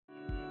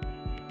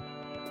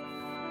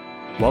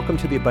Welcome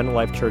to the Abundant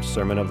Life Church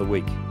Sermon of the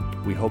Week.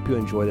 We hope you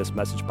enjoy this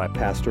message by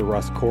Pastor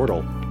Russ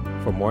Cordle.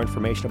 For more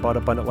information about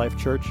Abundant Life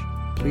Church,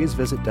 please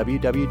visit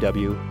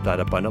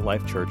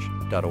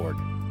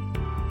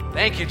www.abundantlifechurch.org.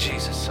 Thank you,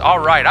 Jesus. All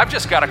right, I've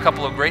just got a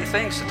couple of great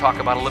things to talk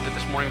about a little bit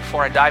this morning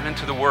before I dive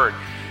into the Word.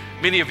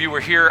 Many of you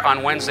were here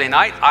on Wednesday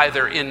night,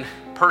 either in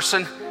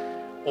person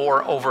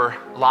or over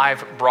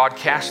live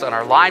broadcast on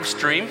our live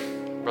stream.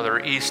 Brother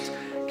East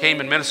came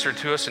and ministered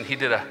to us, and he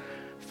did a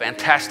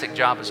fantastic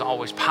job, as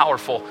always,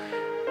 powerful.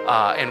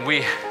 And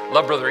we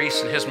love Brother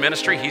East and his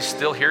ministry. He's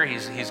still here.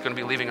 He's going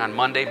to be leaving on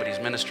Monday, but he's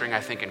ministering, I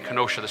think, in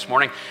Kenosha this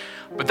morning.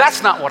 But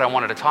that's not what I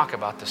wanted to talk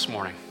about this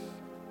morning.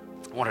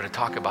 I wanted to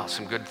talk about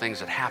some good things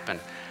that happened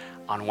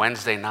on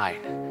Wednesday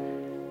night.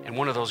 And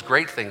one of those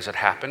great things that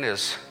happened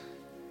is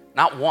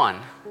not one,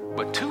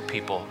 but two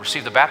people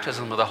received the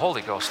baptism of the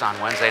Holy Ghost on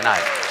Wednesday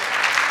night.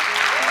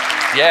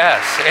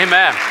 Yes,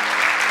 amen.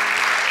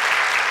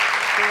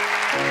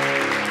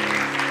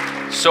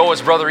 So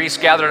as Brother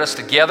East gathered us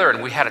together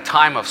and we had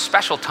a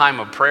special time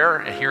of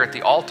prayer here at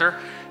the altar,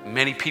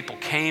 many people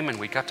came and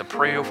we got to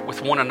pray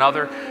with one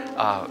another.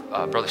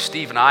 Brother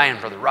Steve and I and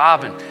Brother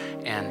Rob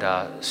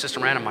and Sister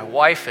Miranda, my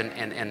wife,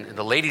 and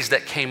the ladies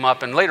that came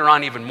up, and later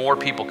on even more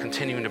people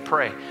continuing to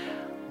pray.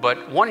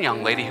 But one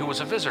young lady who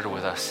was a visitor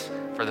with us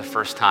for the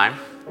first time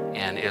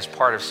and is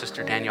part of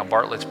Sister Danielle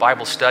Bartlett's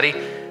Bible study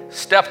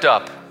stepped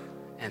up,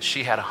 and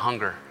she had a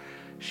hunger.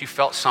 She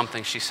felt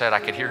something. She said, I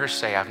could hear her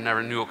say, I've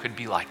never knew it could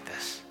be like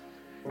this.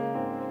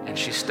 And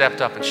she stepped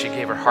up and she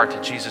gave her heart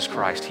to Jesus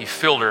Christ. He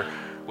filled her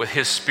with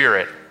his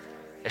Spirit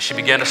as she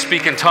began to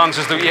speak in tongues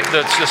as the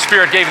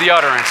Spirit gave the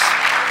utterance.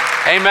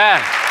 Amen.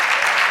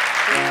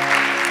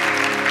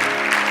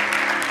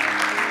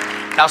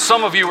 Now,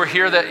 some of you were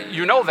here that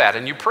you know that,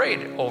 and you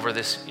prayed over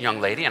this young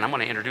lady, and I'm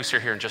going to introduce her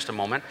here in just a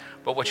moment.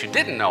 But what you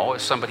didn't know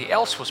is somebody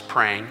else was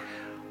praying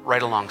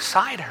right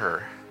alongside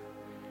her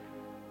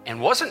and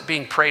wasn't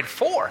being prayed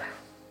for,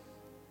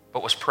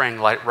 but was praying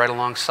right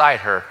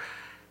alongside her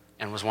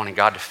and was wanting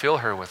God to fill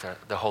her with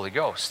the Holy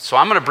Ghost. So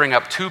I'm going to bring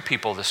up two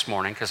people this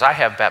morning because I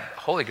have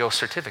Holy Ghost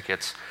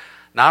certificates,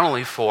 not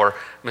only for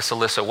Miss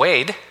Alyssa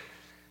Wade,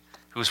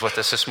 who's with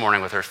us this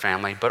morning with her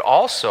family, but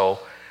also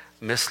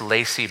Miss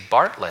Lacey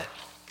Bartlett.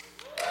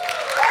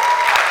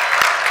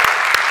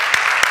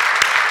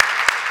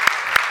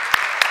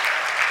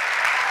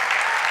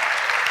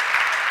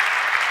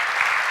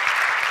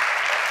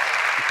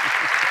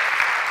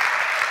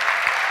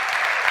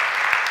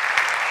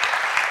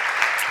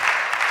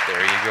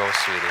 There you go,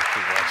 sweetie.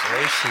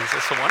 Congratulations.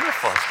 It's so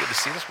wonderful. It's good to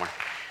see you this morning.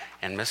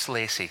 And Miss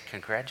Lacey,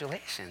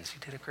 congratulations. You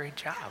did a great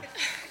job.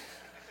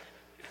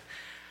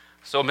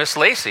 So Miss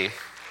Lacey,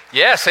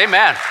 yes,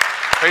 amen.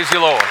 Praise the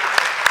Lord.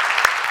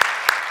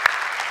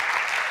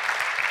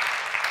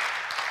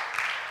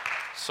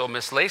 So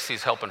Miss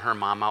Lacey's helping her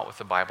mom out with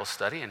the Bible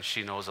study, and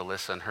she knows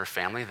Alyssa and her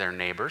family, they're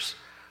neighbors.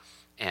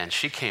 And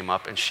she came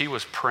up and she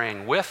was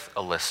praying with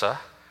Alyssa,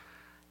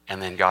 and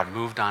then God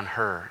moved on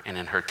her, and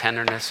in her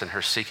tenderness and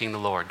her seeking the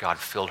Lord, God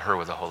filled her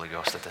with the Holy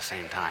Ghost at the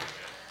same time.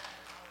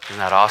 Isn't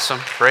that awesome?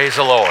 Praise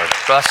the Lord.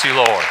 Bless you,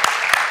 Lord.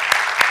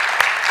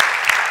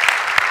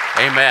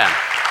 Amen.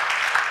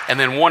 And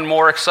then one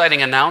more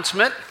exciting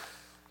announcement.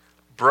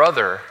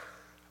 Brother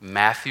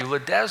Matthew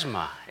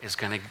Ledesma is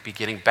going to be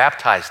getting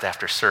baptized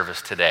after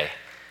service today.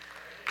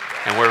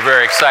 And we're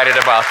very excited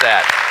about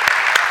that.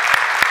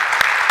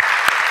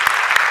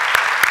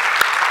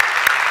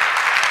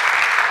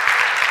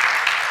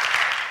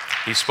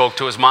 He spoke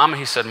to his mom and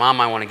he said,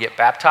 Mom, I want to get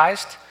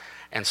baptized.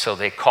 And so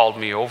they called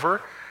me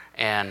over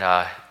and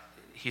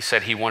he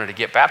said he wanted to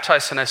get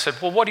baptized. And I said,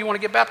 well, what do you want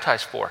to get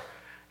baptized for?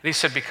 And he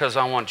said, because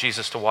I want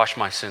Jesus to wash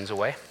my sins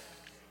away.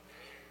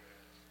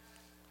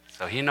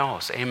 So he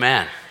knows.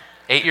 Amen.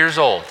 8 years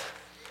old.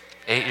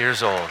 8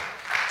 years old.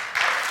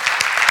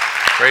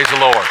 Praise the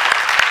Lord.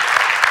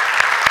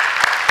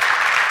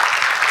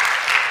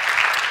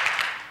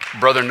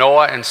 Brother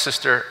Noah and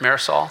Sister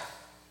Marisol,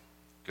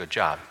 good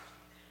job.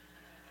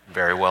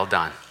 Very well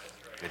done.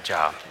 Good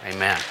job.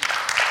 Amen.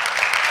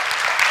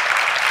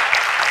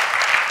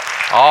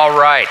 All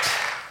right.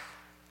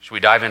 Should we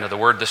dive into the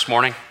Word this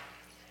morning?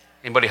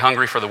 Anybody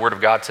hungry for the Word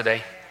of God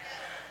today?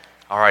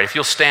 All right. If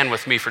you'll stand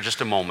with me for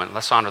just a moment,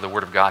 let's honor the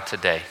Word of God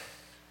today.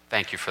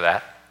 Thank you for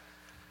that.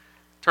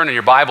 Turn in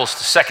your Bibles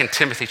to 2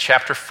 Timothy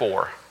chapter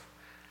 4.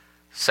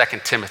 2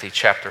 Timothy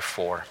chapter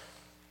 4.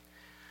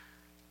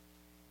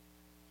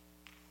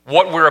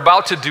 What we're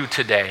about to do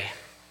today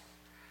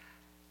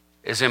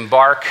is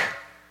embark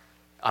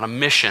on a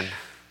mission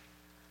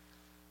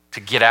to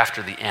get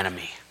after the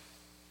enemy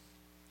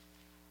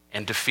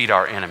and defeat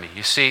our enemy.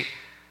 You see,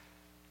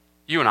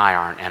 you and I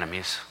aren't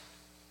enemies.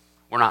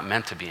 We're not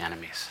meant to be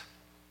enemies.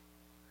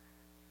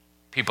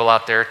 People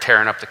out there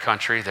tearing up the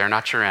country, they're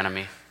not your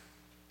enemy.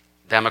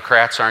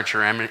 Democrats aren't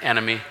your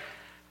enemy.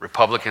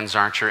 Republicans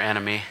aren't your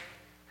enemy.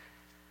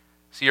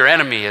 See, your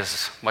enemy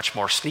is much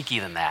more sneaky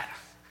than that.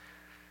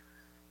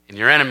 And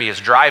your enemy is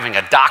driving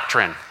a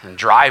doctrine and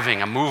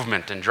driving a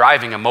movement and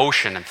driving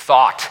emotion and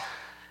thought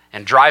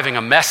and driving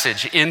a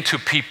message into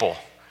people.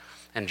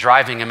 and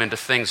driving them into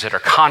things that are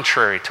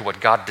contrary to what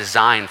God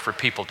designed for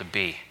people to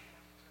be.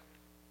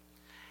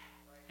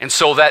 And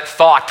so that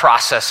thought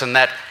process and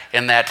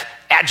that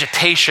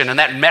agitation and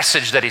that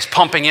message that he's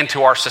pumping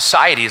into our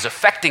society is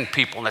affecting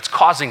people, and it's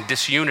causing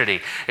disunity.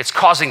 It's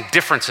causing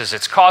differences.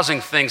 It's causing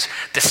things,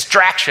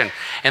 distraction.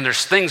 And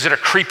there's things that are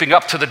creeping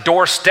up to the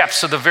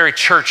doorsteps of the very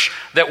church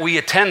that we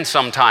attend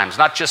sometimes,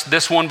 not just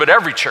this one, but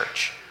every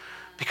church.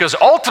 Because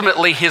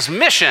ultimately his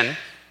mission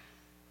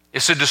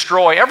is to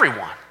destroy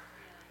everyone,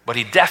 but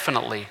he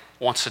definitely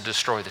wants to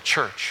destroy the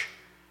church.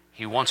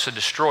 He wants to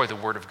destroy the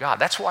Word of God.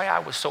 That's why I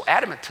was so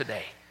adamant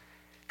today.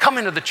 Come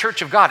into the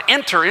church of God,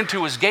 enter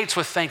into his gates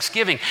with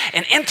thanksgiving,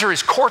 and enter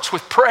his courts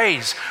with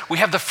praise. We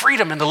have the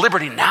freedom and the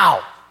liberty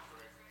now.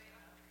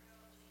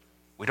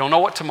 We don't know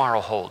what tomorrow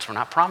holds. We're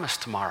not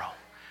promised tomorrow.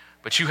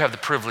 But you have the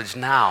privilege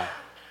now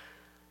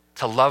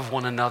to love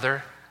one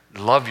another,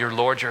 love your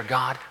Lord your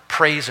God,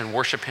 praise and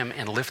worship him,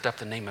 and lift up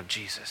the name of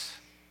Jesus.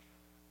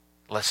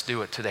 Let's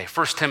do it today.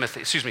 2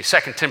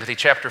 Timothy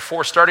chapter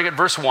 4, starting at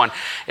verse 1.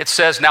 It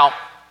says, now,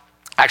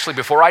 actually,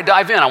 before I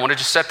dive in, I want to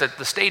just set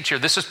the stage here.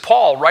 This is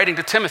Paul writing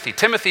to Timothy.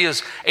 Timothy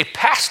is a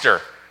pastor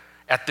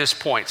at this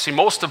point. See,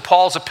 most of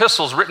Paul's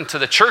epistles written to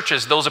the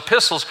churches, those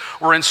epistles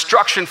were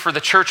instruction for the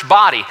church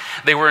body.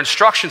 They were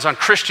instructions on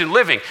Christian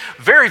living.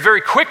 Very,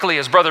 very quickly,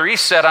 as Brother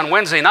East said on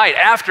Wednesday night,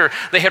 after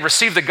they had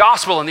received the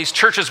gospel and these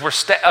churches were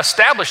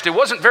established, it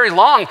wasn't very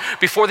long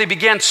before they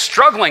began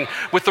struggling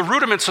with the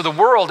rudiments of the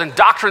world and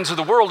doctrines of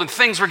the world, and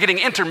things were getting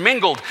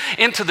intermingled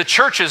into the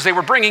churches. They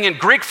were bringing in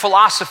Greek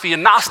philosophy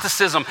and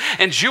Gnosticism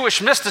and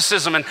Jewish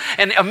mysticism,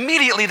 and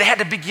immediately they had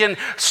to begin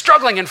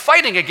struggling and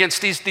fighting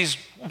against these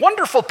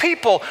wonderful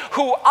people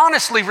who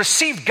honestly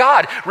received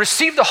God,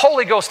 received the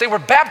Holy Ghost. They were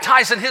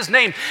baptized in his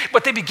name,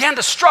 but they began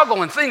to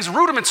struggle, and things,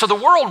 rudiments of the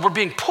world, were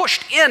being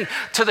pushed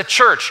into the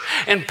church.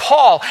 And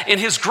Paul, in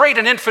his great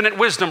and infinite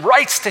wisdom,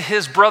 writes to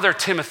his brother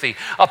Timothy,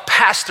 a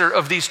pastor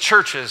of these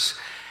churches,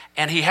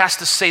 and he has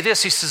to say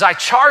this. He says, I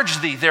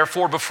charge thee,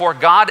 therefore, before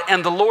God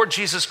and the Lord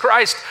Jesus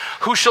Christ,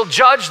 who shall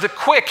judge the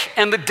quick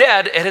and the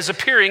dead at his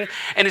appearing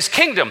and his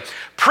kingdom.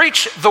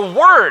 Preach the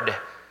word.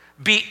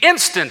 Be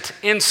instant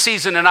in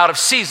season and out of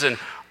season.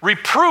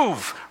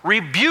 Reprove,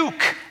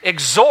 rebuke,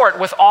 exhort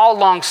with all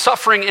long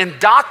suffering and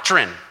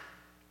doctrine.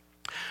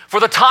 For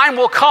the time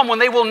will come when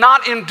they will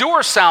not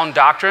endure sound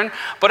doctrine,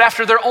 but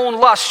after their own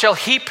lust shall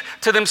heap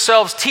to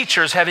themselves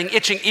teachers having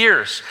itching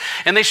ears.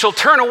 And they shall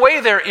turn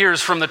away their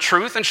ears from the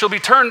truth, and shall be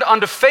turned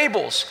unto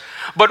fables.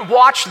 But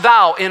watch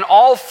thou in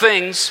all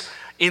things,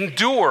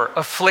 endure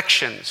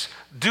afflictions,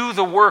 do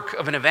the work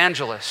of an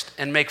evangelist,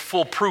 and make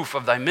full proof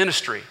of thy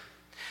ministry.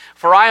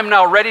 For I am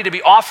now ready to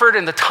be offered,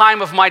 and the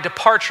time of my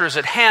departure is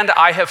at hand.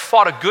 I have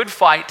fought a good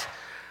fight.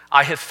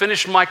 I have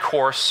finished my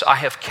course. I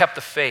have kept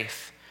the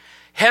faith.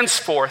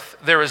 Henceforth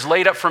there is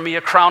laid up for me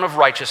a crown of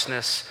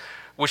righteousness,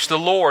 which the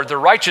Lord, the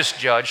righteous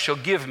judge, shall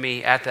give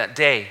me at that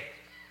day.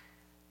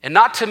 And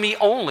not to me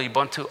only,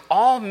 but to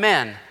all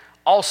men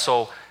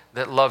also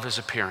that love his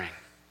appearing.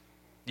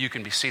 You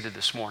can be seated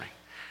this morning.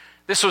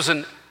 This was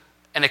an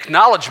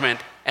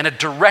acknowledgement and a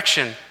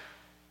direction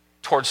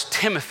towards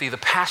Timothy, the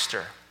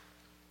pastor.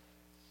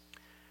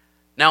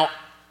 Now,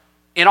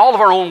 in all of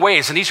our own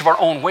ways, in each of our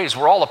own ways,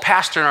 we're all a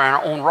pastor in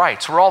our own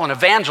rights. We're all an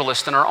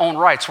evangelist in our own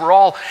rights. We're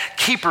all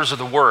keepers of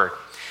the word.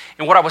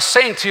 And what I was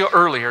saying to you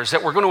earlier is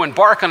that we're going to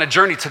embark on a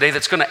journey today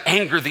that's going to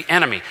anger the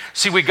enemy.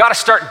 See, we got to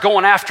start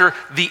going after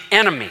the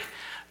enemy,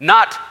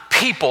 not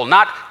people,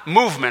 not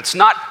movements,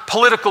 not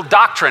political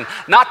doctrine,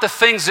 not the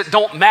things that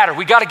don't matter.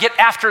 We got to get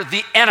after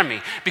the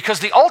enemy, because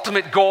the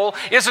ultimate goal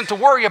isn't to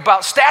worry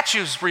about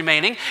statues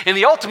remaining, and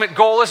the ultimate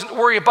goal isn't to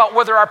worry about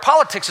whether our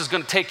politics is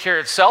going to take care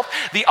of itself.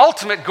 The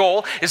ultimate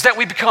goal is that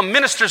we become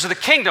ministers of the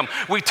kingdom.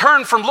 We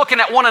turn from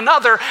looking at one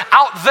another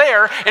out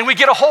there, and we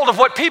get a hold of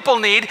what people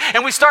need,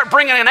 and we start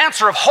bringing an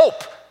answer of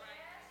hope.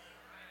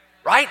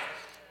 Right?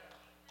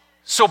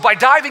 So by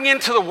diving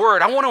into the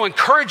Word, I want to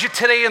encourage you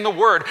today in the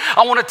Word.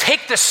 I want to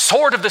take this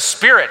sword of the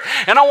Spirit,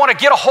 and I want to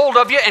get a hold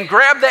of you and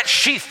grab that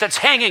sheath that's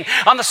hanging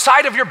on the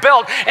side of your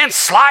belt and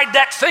slide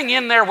that thing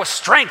in there with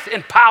strength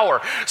and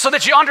power, so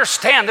that you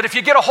understand that if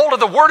you get a hold of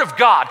the Word of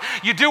God,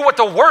 you do what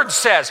the Word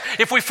says.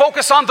 If we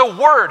focus on the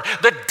Word,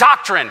 the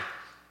doctrine,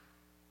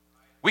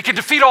 we can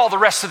defeat all the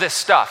rest of this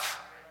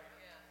stuff.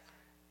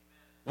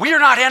 We are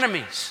not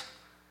enemies.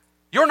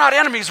 You're not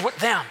enemies with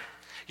them.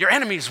 You're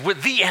enemies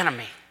with the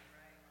enemy.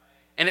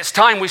 And it's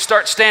time we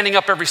start standing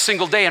up every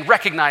single day and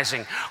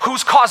recognizing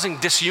who's causing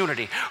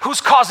disunity,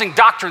 who's causing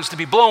doctrines to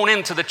be blown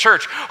into the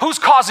church, who's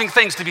causing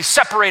things to be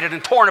separated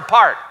and torn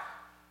apart.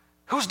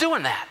 Who's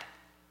doing that?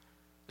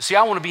 You see,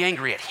 I want to be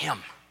angry at him.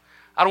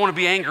 I don't want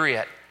to be angry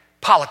at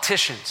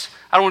politicians.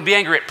 I don't want to be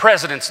angry at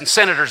presidents and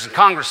senators and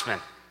congressmen.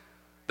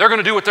 They're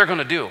going to do what they're going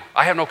to do.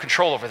 I have no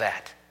control over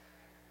that.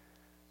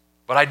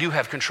 But I do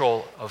have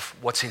control of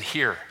what's in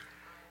here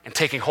and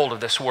taking hold of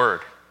this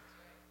word.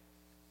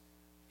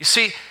 You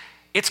see,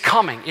 it's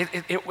coming.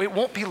 It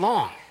won't be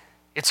long.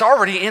 It's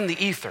already in the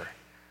ether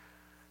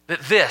that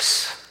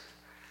this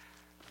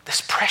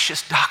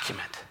precious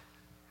document,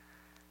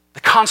 the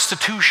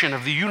Constitution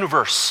of the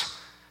universe,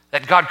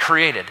 that God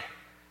created,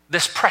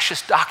 this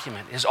precious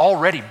document is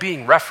already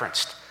being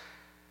referenced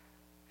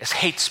as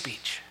hate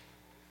speech.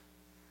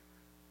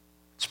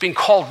 It's being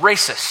called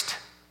racist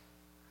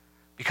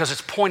because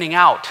it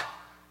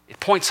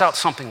points out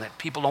something that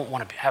people don't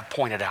want to have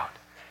pointed out.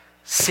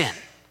 Sin.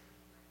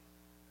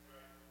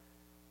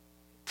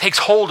 Takes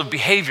hold of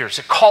behaviors.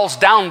 It calls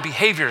down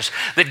behaviors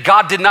that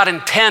God did not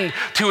intend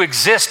to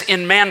exist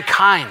in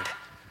mankind.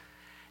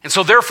 And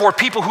so therefore,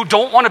 people who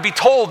don't want to be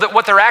told that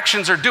what their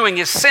actions are doing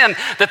is sin,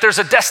 that there's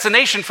a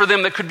destination for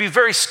them that could be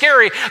very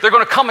scary, they're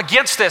going to come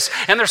against this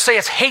and they'll say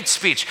it's hate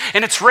speech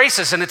and it's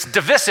racist and it's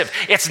divisive.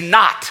 It's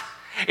not.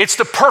 It's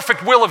the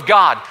perfect will of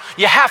God.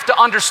 You have to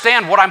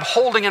understand what I'm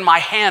holding in my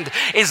hand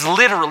is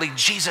literally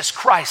Jesus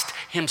Christ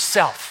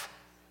himself.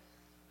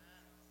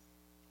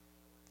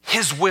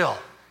 His will.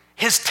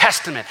 His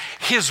testament,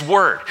 his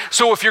word.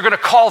 So if you're going to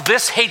call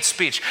this hate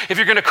speech, if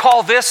you're going to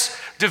call this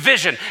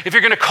division, if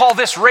you're going to call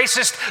this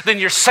racist, then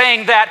you're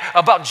saying that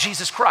about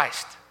Jesus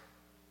Christ.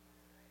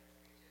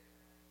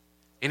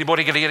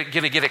 Anybody going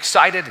to get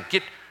excited and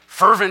get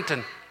fervent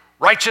and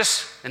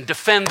righteous and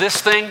defend this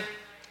thing?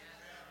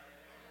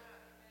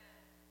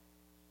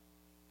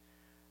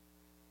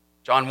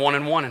 John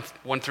 1:1 and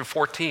 1 through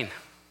 14.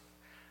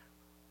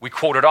 We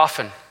quote it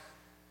often,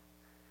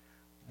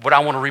 but I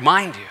want to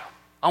remind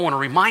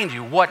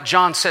you what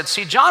John said.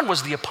 See, John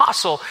was the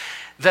apostle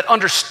that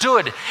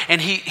understood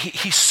and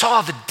he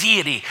saw the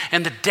deity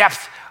and the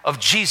depth of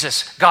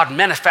Jesus, God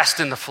manifest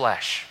in the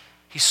flesh.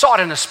 He saw it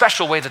in a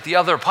special way that the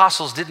other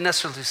apostles didn't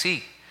necessarily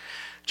see.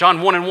 John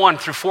 1:1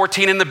 through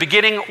 14, in the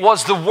beginning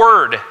was the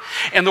Word,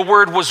 and the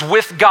Word was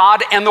with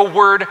God, and the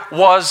Word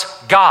was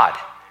God.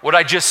 What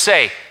I just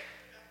say?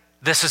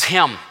 This is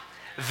him.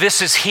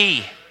 This is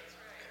he.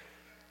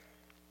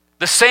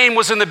 The same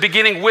was in the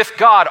beginning with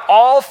God.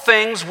 All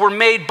things were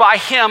made by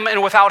him,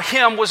 and without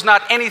him was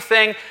not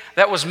anything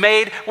that was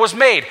made.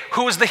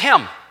 Who is the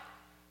him?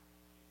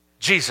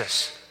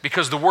 Jesus.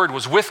 Because the Word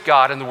was with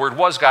God and the Word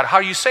was God. How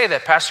do you say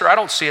that, Pastor? I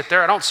don't see it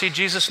there. I don't see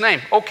Jesus'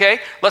 name. Okay,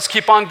 let's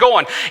keep on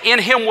going. In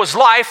him was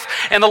life,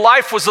 and the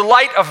life was the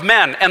light of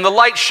men. And the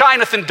light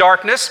shineth in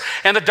darkness,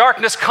 and the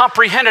darkness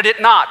comprehended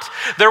it not.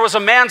 There was a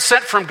man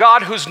sent from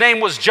God whose name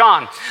was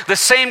John. The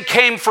same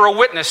came for a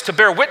witness, to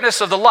bear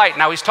witness of the light.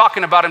 Now he's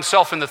talking about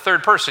himself in the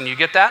third person. You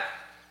get that?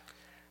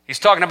 He's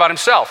talking about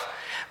himself.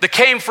 That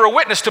came for a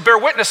witness, to bear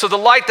witness of the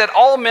light, that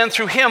all men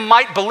through him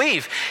might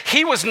believe.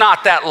 He was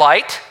not that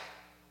light.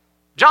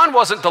 John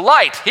wasn't the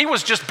light. He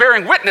was just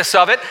bearing witness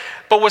of it,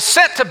 but was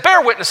sent to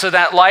bear witness of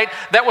that light.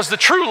 That was the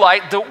true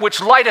light,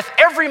 which lighteth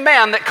every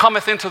man that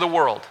cometh into the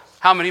world.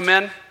 How many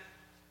men?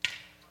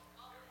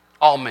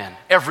 All men,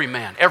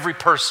 every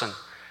person.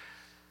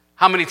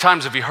 How many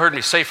times have you heard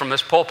me say from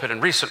this pulpit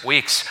in recent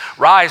weeks,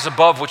 rise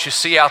above what you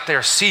see out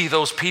there, see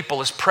those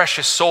people as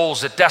precious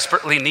souls that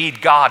desperately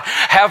need God.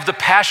 Have the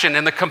passion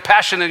and the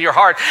compassion in your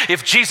heart.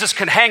 If Jesus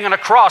can hang on a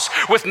cross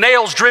with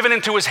nails driven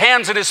into his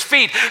hands and his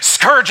feet,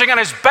 scourging on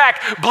his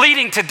back,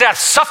 bleeding to death,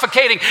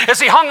 suffocating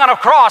as he hung on a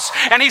cross,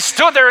 and he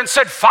stood there and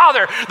said,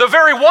 Father, the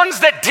very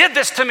ones that did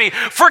this to me,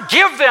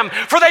 forgive them,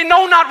 for they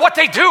know not what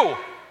they do.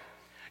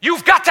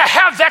 You've got to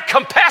have that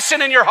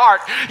compassion in your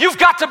heart. You've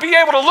got to be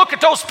able to look at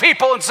those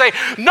people and say,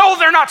 no,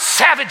 they're not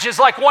savages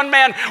like one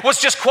man was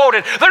just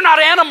quoted. They're not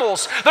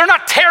animals. They're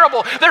not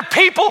terrible. They're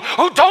people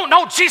who don't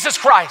know Jesus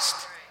Christ.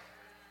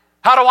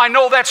 How do I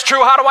know that's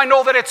true? How do I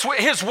know that it's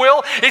his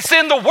will? It's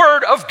in the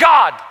Word of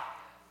God.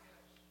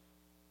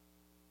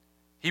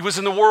 He was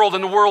in the world,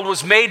 and the world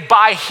was made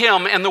by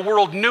him, and the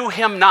world knew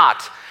him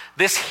not.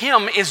 This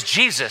him is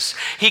Jesus.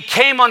 He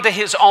came unto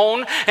his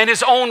own, and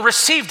his own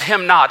received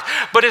him not.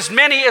 But as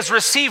many as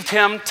received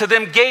him, to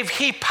them gave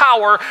he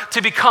power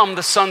to become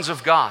the sons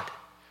of God,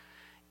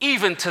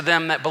 even to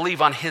them that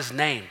believe on his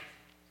name,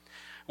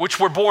 which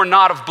were born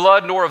not of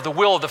blood, nor of the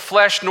will of the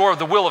flesh, nor of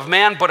the will of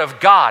man, but of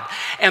God.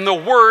 And the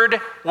Word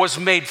was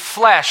made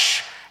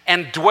flesh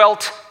and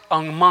dwelt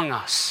among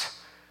us.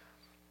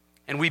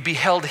 And we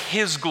beheld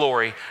his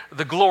glory,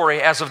 the glory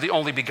as of the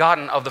only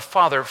begotten of the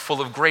Father,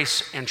 full of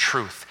grace and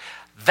truth.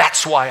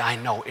 That's why I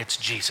know it's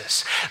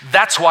Jesus.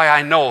 That's why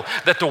I know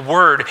that the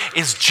Word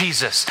is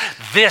Jesus.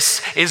 This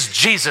is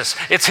Jesus.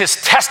 It's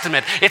his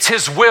testament. It's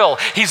his will.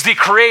 He's the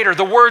creator.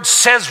 The Word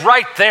says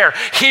right there,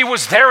 he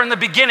was there in the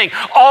beginning.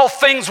 All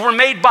things were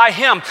made by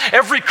him.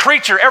 Every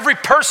creature, every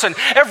person,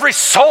 every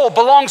soul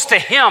belongs to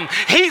him.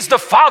 He's the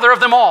Father of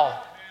them all.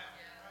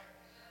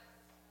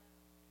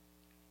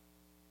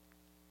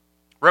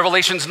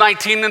 Revelations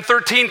 19 and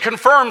 13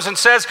 confirms and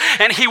says,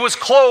 and he was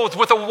clothed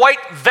with a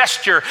white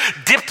vesture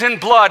dipped in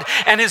blood,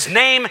 and his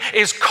name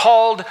is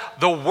called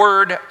the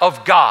Word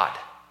of God.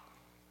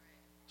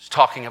 It's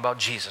talking about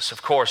Jesus,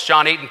 of course.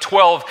 John 8 and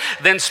 12,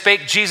 then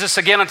spake Jesus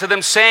again unto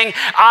them, saying,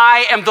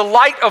 I am the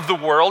light of the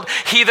world.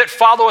 He that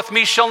followeth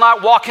me shall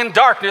not walk in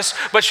darkness,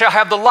 but shall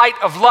have the light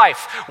of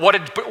life.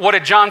 What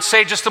did John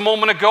say just a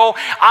moment ago?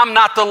 I'm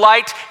not the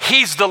light,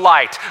 he's the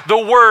light. The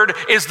Word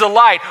is the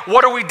light.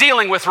 What are we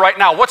dealing with right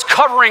now? What's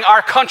covering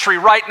our country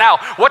right now?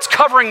 What's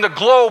covering the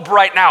globe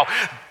right now?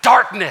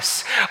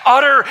 Darkness,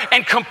 utter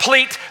and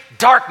complete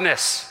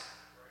darkness.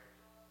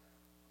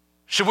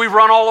 Should we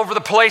run all over the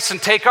place and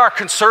take our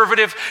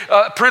conservative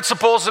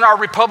principles and our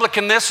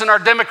Republican this and our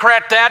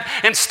Democrat that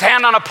and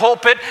stand on a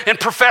pulpit and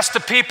profess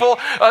to people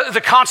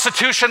the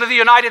Constitution of the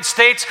United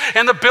States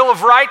and the Bill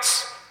of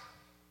Rights?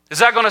 Is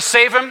that going to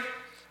save him?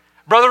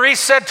 Brother Reese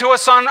said to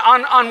us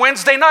on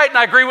Wednesday night, and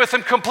I agree with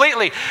him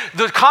completely,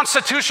 the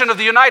Constitution of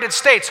the United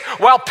States,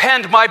 while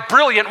penned by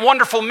brilliant,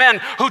 wonderful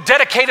men who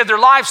dedicated their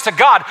lives to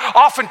God,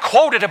 often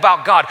quoted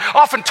about God,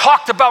 often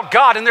talked about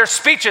God in their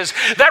speeches,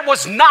 that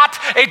was not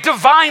a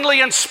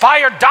divinely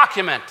inspired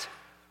document.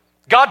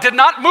 God did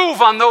not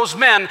move on those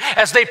men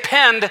as they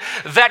penned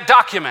that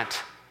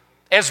document.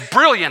 As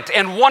brilliant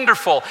and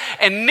wonderful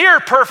and near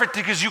perfect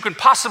as you can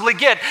possibly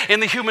get in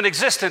the human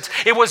existence.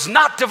 It was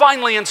not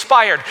divinely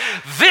inspired.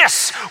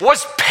 This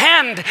was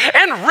penned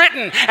and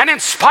written and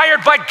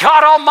inspired by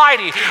God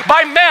Almighty,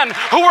 by men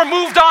who were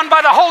moved on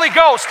by the Holy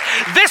Ghost.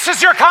 This is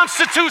your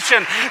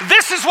Constitution.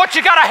 This is what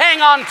you got to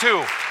hang on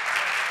to.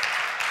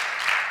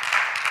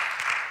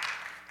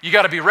 You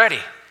got to be ready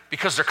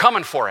because they're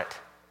coming for it.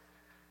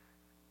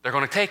 They're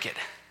going to take it,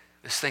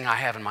 this thing I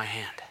have in my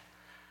hand.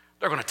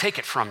 They're going to take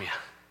it from you.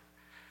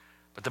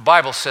 But the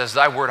Bible says,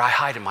 thy word I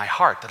hide in my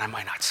heart that I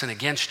might not sin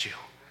against you.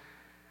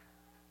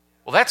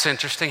 Well, that's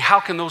interesting.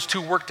 How can those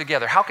two work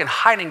together? How can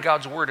hiding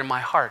God's word in my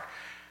heart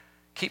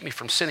keep me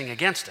from sinning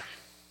against him?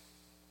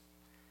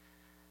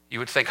 You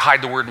would think,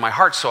 hide the word in my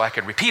heart so I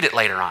could repeat it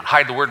later on.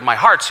 Hide the word in my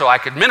heart so I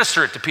could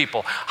minister it to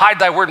people. Hide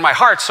thy word in my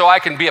heart so I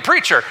can be a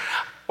preacher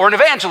or an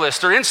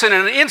evangelist or in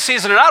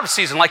season and out of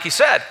season, like he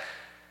said.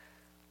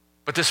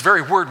 But this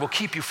very word will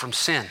keep you from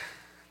sin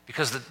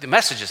because the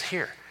message is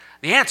here.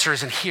 The answer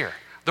is in here.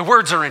 The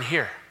words are in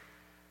here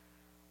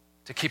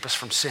to keep us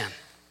from sin.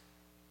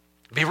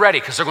 Be ready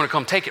because they're going to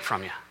come take it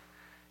from you.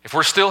 If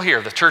we're still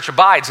here, the church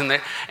abides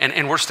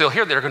and we're still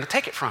here, they're going to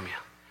take it from you.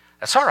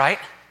 That's all right.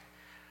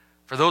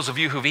 For those of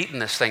you who've eaten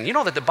this thing, you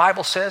know that the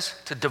Bible says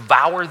to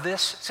devour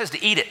this? It says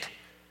to eat it.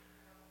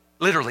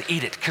 Literally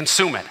eat it,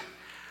 consume it.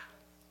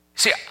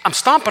 See, I'm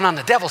stomping on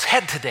the devil's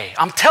head today.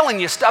 I'm telling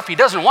you stuff he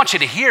doesn't want you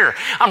to hear.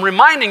 I'm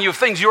reminding you of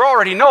things you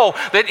already know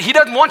that he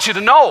doesn't want you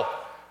to know.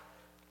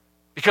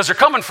 Because they're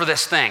coming for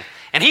this thing.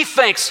 And he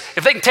thinks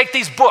if they can take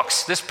these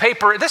books, this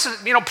paper, this is,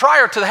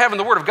 prior to having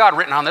the Word of God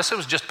written on this, it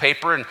was just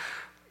paper and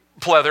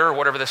pleather or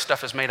whatever this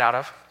stuff is made out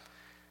of.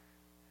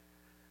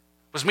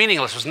 It was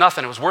meaningless, it was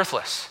nothing, it was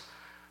worthless.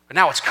 But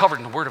now it's covered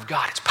in the Word of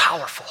God, it's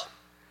powerful.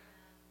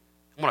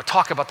 I'm going to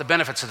talk about the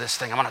benefits of this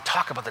thing. I'm going to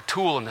talk about the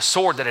tool and the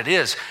sword that it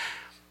is.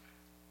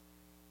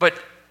 But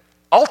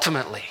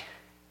ultimately,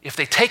 if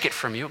they take it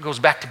from you, it goes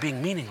back to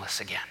being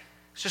meaningless again.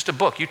 It's just a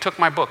book. You took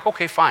my book.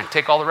 Okay, fine.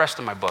 Take all the rest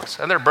of my books.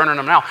 And they're burning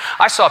them now.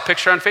 I saw a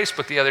picture on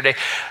Facebook the other day.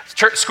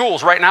 Church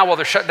schools right now, while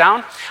they're shut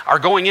down, are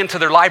going into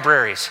their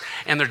libraries,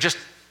 and they're just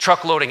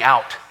truckloading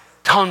out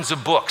tons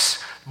of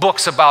books.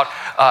 Books about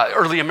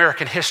early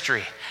American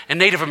history and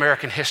Native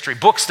American history.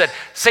 Books that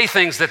say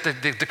things that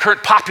the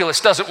current populace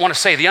doesn't want to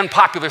say, the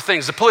unpopular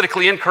things, the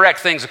politically incorrect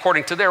things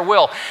according to their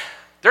will.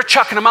 They're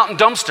chucking them out in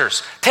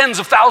dumpsters. Tens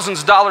of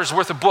thousands of dollars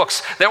worth of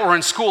books that were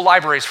in school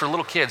libraries for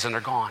little kids, and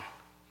they're gone.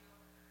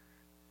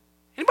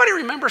 Anybody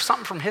remember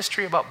something from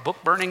history about book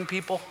burning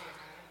people?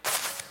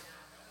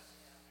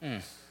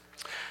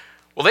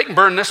 Well, they can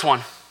burn this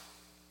one.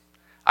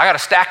 I got a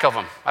stack of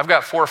them. I've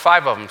got 4 or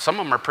 5 of them. Some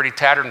of them are pretty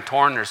tattered and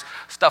torn. There's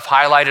stuff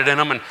highlighted in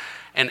them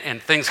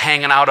and things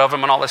hanging out of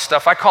them and all this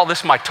stuff. I call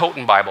this my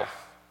totem Bible.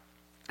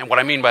 And what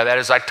I mean by that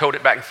is I tote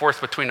it back and forth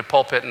between the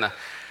pulpit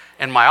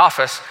and my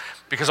office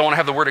because I want to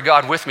have the Word of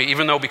God with me,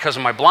 even though because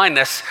of my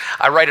blindness,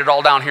 I write it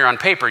all down here on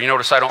paper. You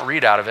notice I don't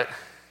read out of it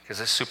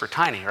because it's super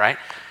tiny, right?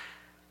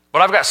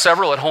 But I've got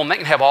several at home. They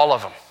can have all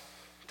of them.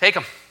 Take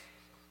them.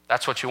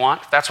 That's what you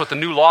want. If that's what the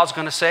new law is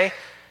going to say.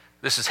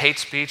 This is hate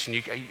speech,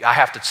 and I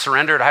have to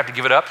surrender it. I have to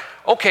give it up.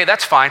 Okay,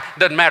 that's fine.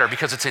 Doesn't matter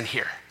because it's in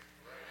here.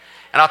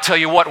 And I'll tell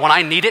you what, when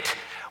I need it,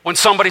 when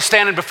somebody's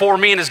standing before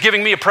me and is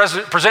giving me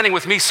presenting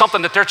with me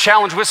something that they're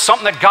challenged with,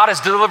 something that God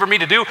has delivered me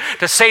to do,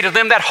 to say to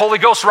them, that Holy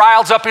Ghost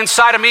riles up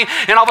inside of me,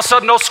 and all of a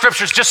sudden those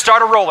scriptures just start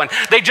rolling.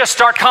 They just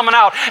start coming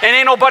out, and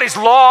ain't nobody's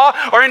law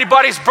or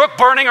anybody's book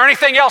burning or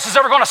anything else is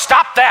ever going to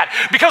stop that,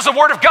 because the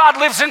Word of God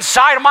lives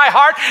inside of my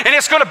heart, and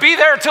it's going to be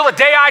there until the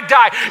day I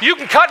die. You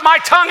can cut my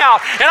tongue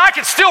out, and I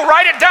can still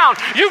write it down.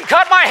 You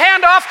can cut my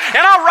hand off,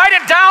 and I'll write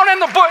it down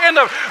in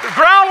the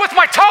ground with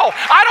my toe.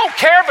 I don't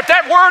care, but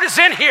that Word is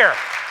in here.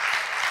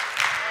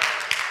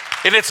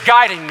 And it's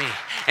guiding me,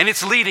 and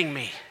it's leading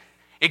me.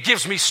 It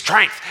gives me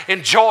strength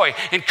and joy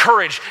and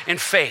courage and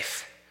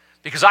faith.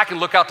 Because I can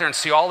look out there and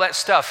see all that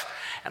stuff,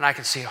 and I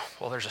can see,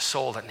 well, there's a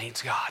soul that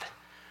needs God.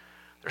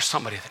 There's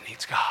somebody that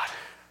needs God.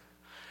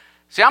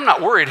 See, I'm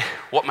not worried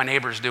what my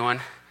neighbor's doing.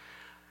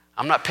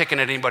 I'm not picking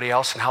at anybody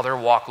else and how their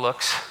walk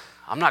looks.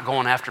 I'm not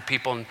going after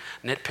people and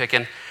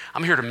nitpicking.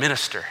 I'm here to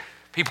minister.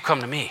 People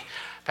come to me.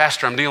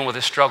 Pastor, I'm dealing with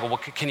this struggle.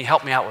 Can you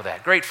help me out with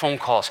that? Great phone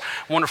calls,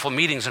 wonderful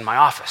meetings in my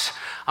office.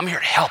 I'm here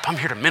to help. I'm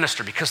here to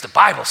minister because the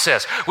Bible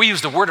says we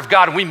use the Word of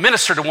God and we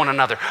minister to one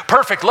another.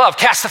 Perfect love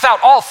casteth out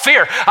all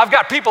fear. I've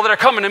got people that are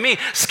coming to me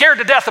scared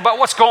to death about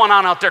what's going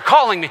on out there,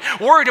 calling me,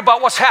 worried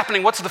about what's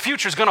happening, what's the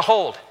future's going to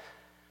hold.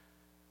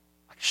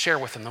 Share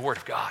with them the Word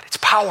of God. It's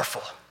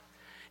powerful.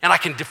 And I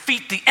can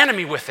defeat the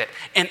enemy with it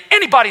in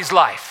anybody's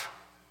life.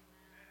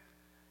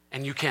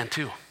 And you can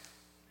too.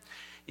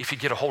 If you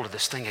get a hold of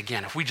this thing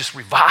again, if we just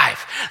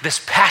revive this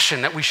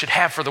passion that we should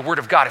have for the Word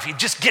of God, if you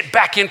just get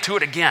back into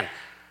it again.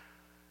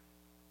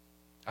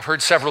 I've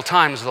heard several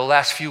times in the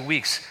last few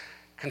weeks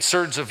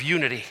concerns of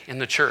unity in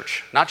the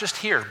church. Not just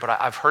here, but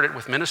I've heard it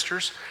with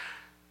ministers.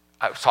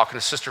 I was talking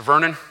to Sister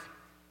Vernon.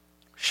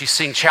 She's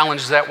seeing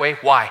challenges that way.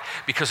 Why?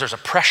 Because there's a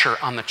pressure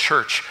on the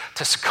church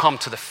to succumb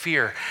to the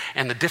fear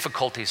and the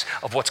difficulties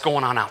of what's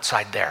going on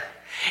outside there.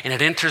 And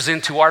it enters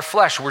into our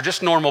flesh. We're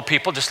just normal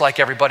people, just like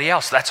everybody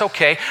else. That's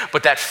okay.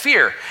 But that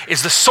fear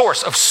is the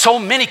source of so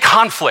many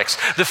conflicts.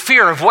 The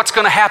fear of what's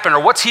going to happen,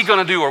 or what's he going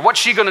to do, or what's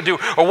she going to do,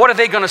 or what are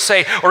they going to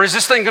say, or is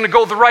this thing going to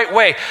go the right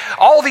way?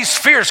 All these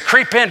fears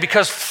creep in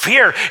because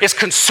fear is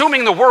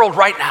consuming the world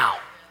right now.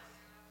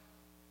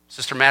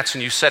 Sister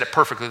Mattson, you said it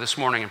perfectly this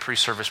morning in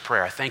pre-service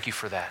prayer. I thank you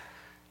for that.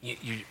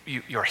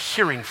 You're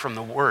hearing from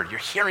the Word. You're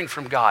hearing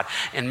from God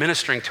and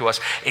ministering to us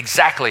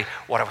exactly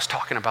what I was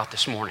talking about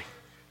this morning.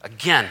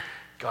 Again,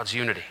 God's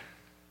unity.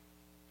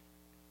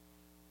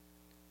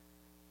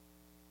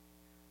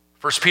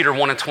 1 Peter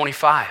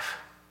 1:25.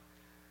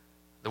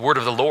 The word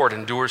of the Lord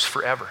endures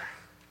forever.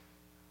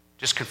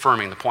 Just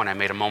confirming the point I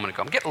made a moment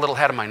ago. I'm getting a little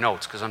ahead of my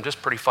notes because I'm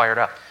just pretty fired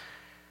up.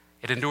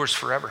 It endures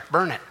forever.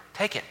 Burn it.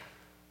 Take it.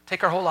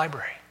 Take our whole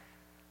library.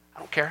 I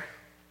don't care.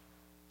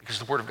 Because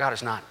the Word of God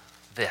is not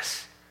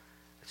this.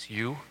 It's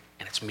you,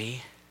 and it's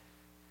me,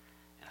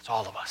 and it's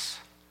all of us.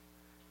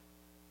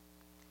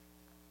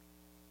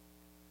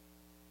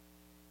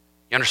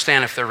 You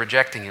understand, if they're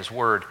rejecting His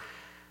Word,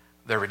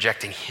 they're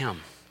rejecting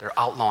Him. They're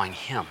outlawing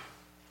Him.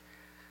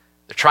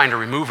 They're trying to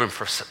remove Him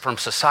from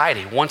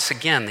society. Once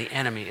again, the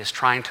enemy is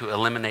trying to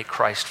eliminate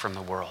Christ from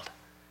the world.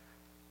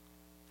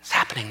 It's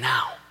happening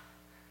now.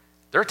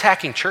 They're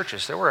attacking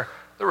churches. There were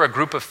a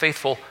group of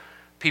faithful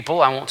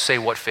people, I won't say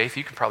what faith,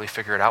 you can probably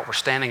figure it out, were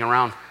standing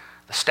around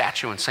the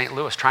statue in St.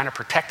 Louis trying to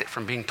protect it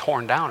from being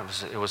torn down.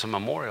 It was a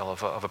memorial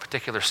of a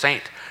particular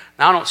saint.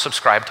 Now, I don't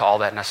subscribe to all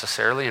that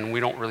necessarily, and we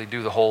don't really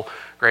do the whole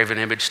graven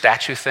image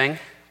statue thing,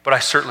 but I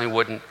certainly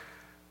wouldn't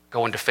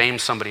go and defame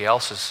somebody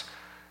else's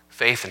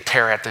faith and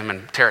tear at them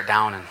and tear it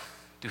down and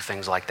do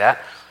things like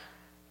that.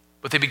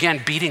 But they began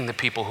beating the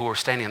people who were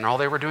standing, and all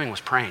they were doing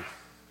was praying.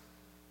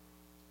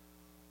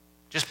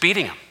 Just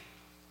beating them.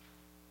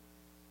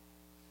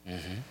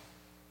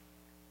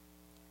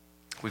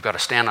 We've got to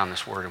stand on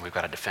this word and we've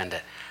got to defend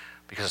it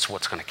because it's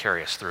what's going to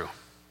carry us through.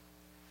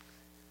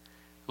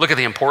 Look at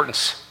the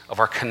importance of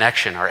our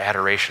connection, our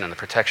adoration, and the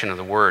protection of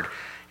the word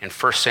in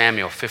 1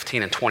 Samuel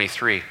 15 and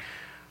 23.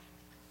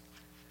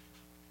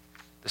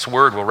 This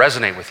word will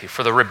resonate with you.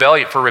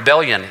 For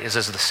rebellion is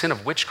as the sin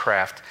of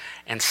witchcraft,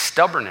 and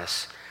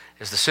stubbornness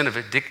is the sin of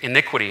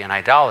iniquity and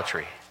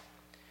idolatry.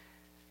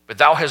 But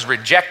thou hast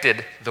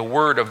rejected the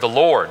word of the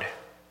Lord.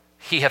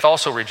 He hath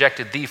also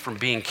rejected thee from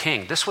being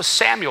king. This was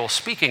Samuel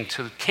speaking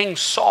to King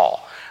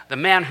Saul, the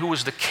man who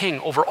was the king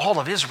over all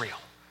of Israel,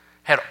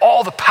 had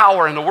all the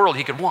power in the world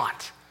he could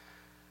want.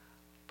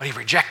 But he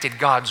rejected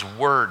God's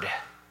word.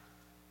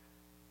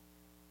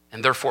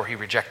 And therefore he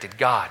rejected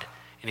God,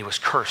 and he was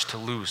cursed to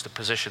lose the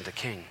position of the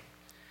king.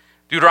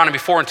 Deuteronomy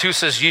 4:2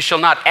 says, Ye shall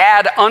not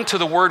add unto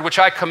the word which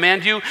I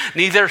command you,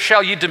 neither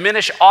shall ye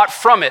diminish aught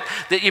from it,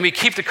 that ye may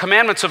keep the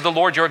commandments of the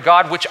Lord your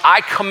God, which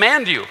I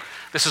command you.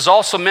 This is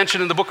also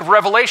mentioned in the book of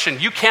Revelation.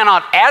 You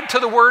cannot add to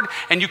the word,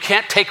 and you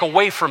can't take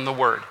away from the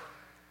word.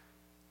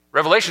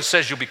 Revelation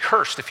says you'll be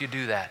cursed if you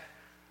do that.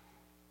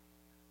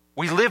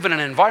 We live in an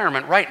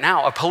environment right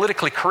now, a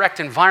politically correct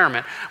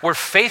environment, where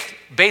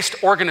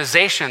faith-based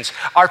organizations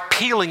are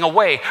peeling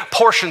away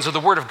portions of the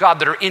Word of God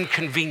that are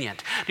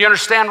inconvenient. Do you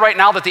understand right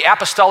now that the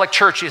apostolic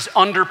church is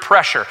under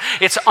pressure?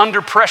 It's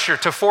under pressure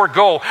to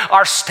forego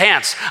our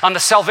stance on the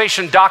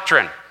salvation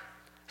doctrine.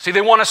 See, they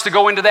want us to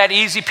go into that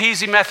easy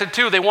peasy method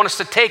too. They want us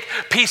to take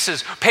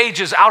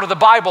pages out of the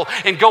Bible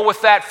and go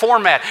with that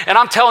format. And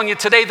I'm telling you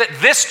today that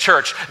this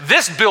church,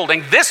 this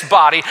building, this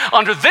body,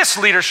 under this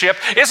leadership,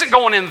 isn't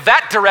going in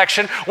that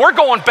direction. We're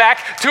going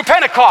back to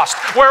Pentecost,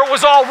 where it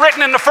was all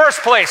written in the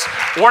first place.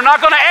 We're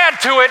not going to add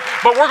to it,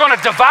 but we're going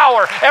to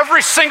devour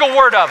every single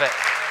word of it.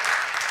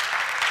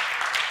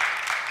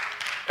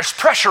 There's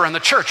pressure in the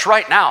church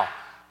right now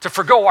to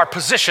forgo our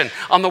position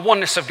on the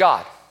oneness of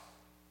God.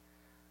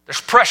 There's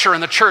pressure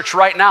in the church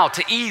right now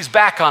to ease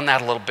back on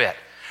that a little bit.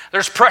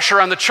 There's pressure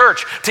on the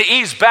church to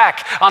ease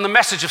back on the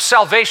message of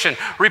salvation.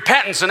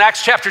 Repentance in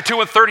Acts chapter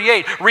 2 and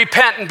 38.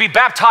 Repent and be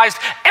baptized,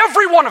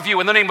 every one of you,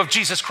 in the name of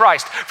Jesus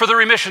Christ for the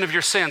remission of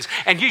your sins,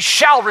 and ye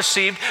shall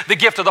receive the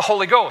gift of the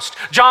Holy Ghost.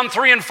 John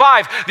 3 and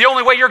 5. The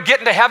only way you're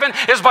getting to heaven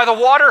is by the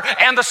water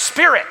and the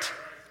Spirit.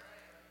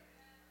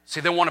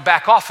 See, they want to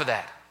back off of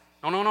that.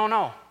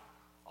 No.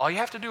 All you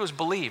have to do is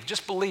believe.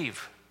 Just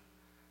believe.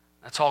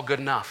 That's all good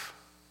enough.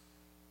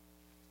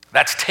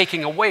 That's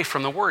taking away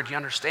from the word, you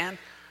understand?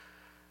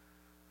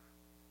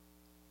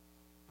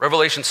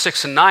 Revelation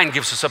 6 and 9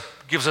 gives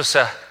us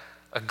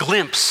a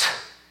glimpse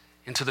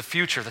into the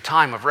future, the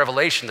time of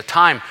revelation, the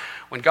time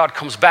when God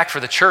comes back for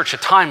the church, a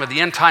time of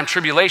the end time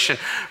tribulation.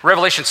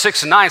 Revelation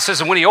 6 and 9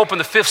 says, and when he opened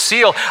the fifth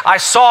seal, I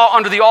saw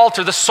under the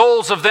altar the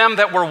souls of them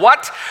that were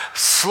what?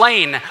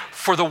 Slain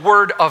for the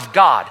word of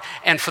God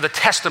and for the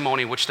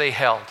testimony which they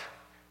held.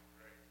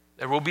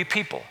 There will be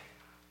people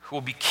who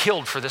will be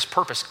killed for this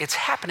purpose. It's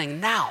happening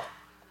now.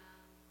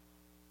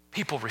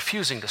 People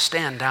refusing to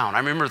stand down. I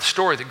remember the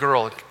story of the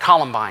girl at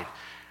Columbine.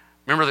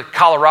 Remember the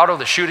Colorado,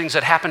 the shootings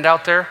that happened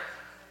out there?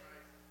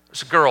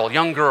 There's a girl, a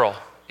young girl,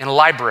 in a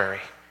library,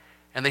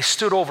 and they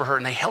stood over her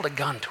and they held a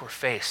gun to her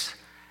face,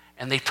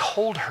 and they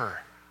told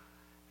her,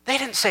 they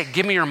didn't say,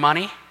 give me your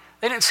money.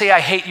 They didn't say, I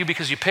hate you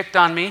because you picked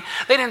on me.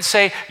 They didn't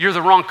say, you're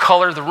the wrong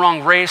color, the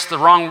wrong race, the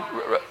wrong,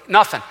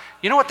 nothing.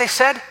 You know what they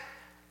said?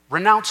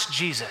 Renounce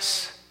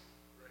Jesus.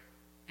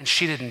 And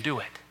she didn't do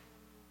it.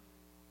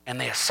 And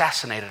they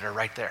assassinated her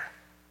right there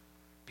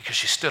because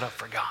she stood up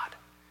for God.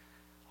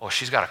 Oh,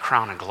 she's got a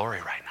crown of glory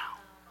right now.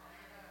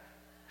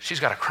 She's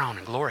got a crown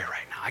of glory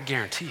right now, I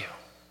guarantee you.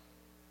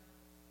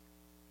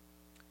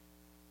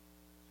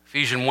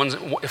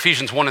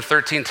 Ephesians 1 and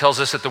 13 tells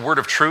us that the word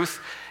of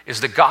truth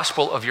is the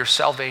gospel of your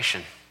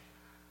salvation.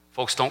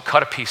 Folks, don't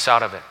cut a piece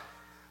out of it.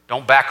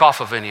 Don't back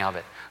off of any of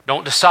it.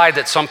 Don't decide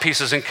that some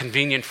piece is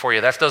inconvenient for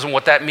you. That doesn't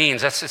what that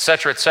means. That's et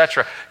cetera, et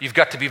cetera. You've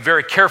got to be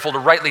very careful to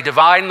rightly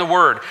divide the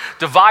word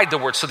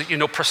so that you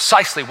know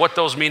precisely what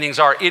those meanings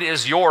are. It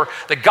is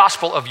the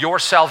gospel of your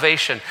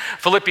salvation.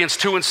 Philippians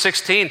 2 and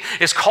 16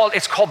 it's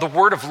called the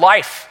word of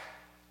life.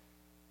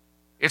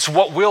 It's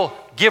what will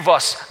give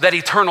us that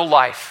eternal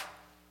life.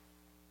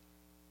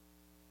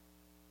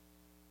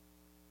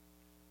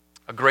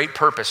 A great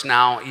purpose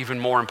now, even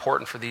more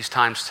important for these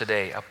times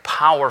today, a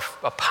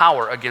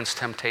power against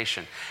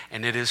temptation,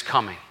 and it is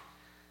coming.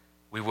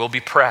 We will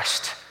be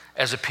pressed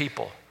as a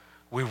people.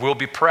 We will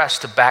be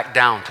pressed to back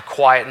down, to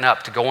quieten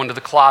up, to go into the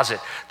closet,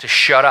 to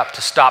shut up,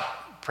 to stop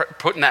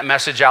putting that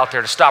message out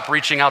there, to stop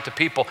reaching out to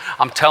people.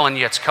 I'm telling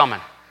you, it's coming.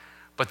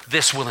 But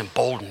this will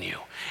embolden you.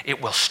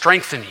 It will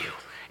strengthen you.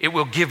 It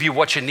will give you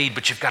what you need,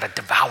 but you've got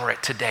to devour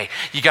it today.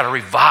 You got to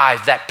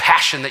revive that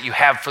passion that you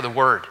have for the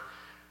word.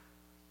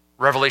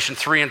 Revelation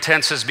 3 and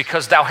 10 says,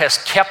 because thou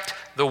hast kept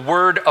the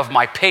word of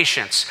my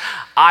patience,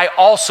 I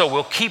also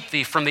will keep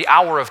thee from the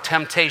hour of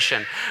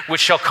temptation,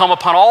 which shall come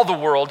upon all the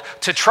world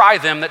to try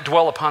them that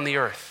dwell upon the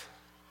earth.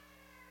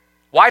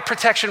 Why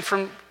protection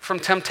from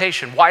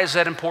temptation? Why is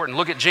that important?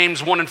 Look at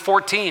James 1 and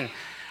 14.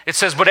 It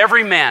says, but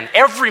every man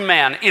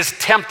is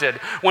tempted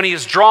when he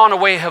is drawn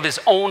away of his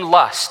own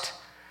lust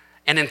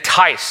and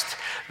enticed.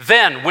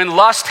 Then when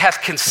lust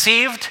hath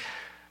conceived,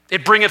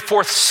 it bringeth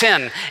forth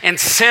sin, and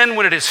sin,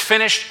 when it is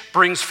finished,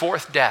 brings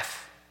forth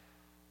death.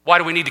 Why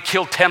do we need to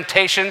kill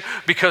temptation?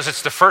 Because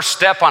it's the first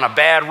step on a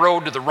bad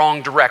road to the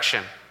wrong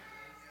direction.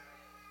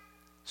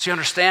 So you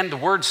understand, the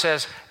word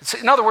says,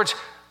 in other words,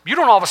 you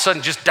don't all of a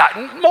sudden just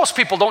die. Most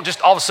people don't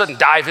just all of a sudden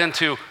dive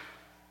into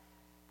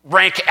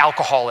rank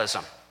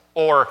alcoholism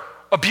or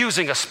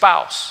abusing a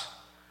spouse.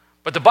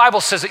 But the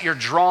Bible says that you're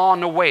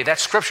drawn away. That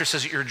scripture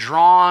says that you're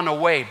drawn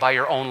away by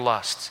your own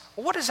lusts.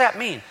 Well, what does that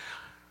mean?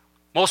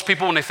 Most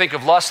people, when they think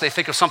of lust, they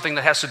think of something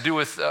that has to do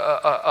with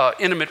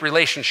intimate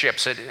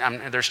relationships.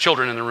 There's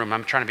children in the room.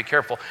 I'm trying to be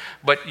careful.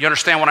 But you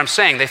understand what I'm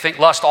saying. They think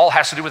lust all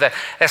has to do with that.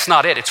 That's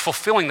not it. It's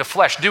fulfilling the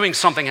flesh, doing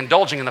something,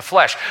 indulging in the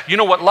flesh. You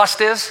know what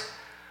lust is?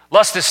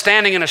 Lust is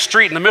standing in a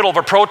street in the middle of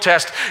a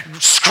protest,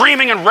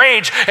 screaming in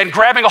rage and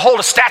grabbing a hold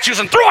of statues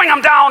and throwing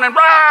them down and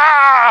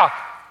rah!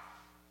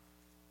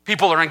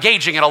 People are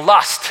engaging in a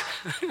lust.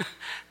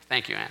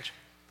 Thank you, Ange.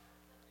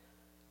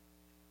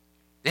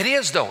 It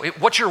is, though.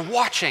 What you're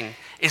watching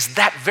is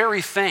that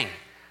very thing.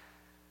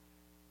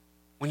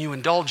 When you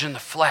indulge in the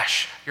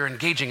flesh, you're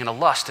engaging in a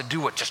lust to do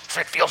what just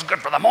feels good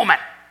for the moment.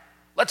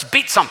 Let's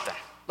beat something.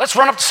 Let's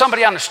run up to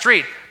somebody on the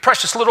street.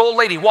 Precious little old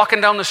lady walking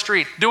down the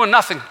street, doing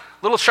nothing.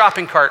 Little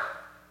shopping cart.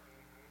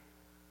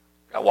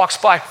 Guy walks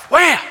by,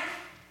 wham!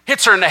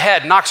 Hits her in the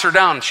head, knocks her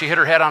down. She hit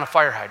her head on a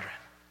fire hydrant.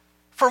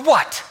 For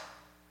what?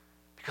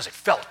 Because it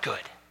felt good.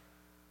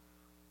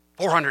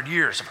 400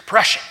 years of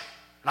oppression.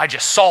 And I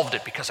just solved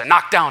it because I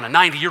knocked down a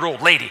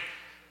 90-year-old lady.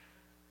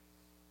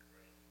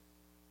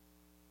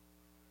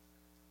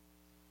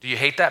 Do you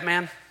hate that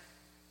man?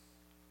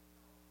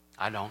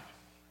 I don't.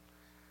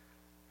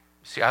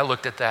 See, I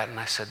looked at that and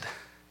I said,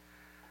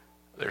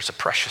 there's a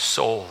precious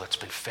soul that's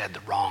been fed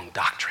the wrong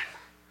doctrine.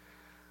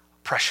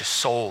 A precious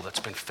soul that's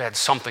been fed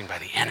something by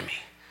the enemy.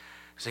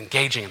 It's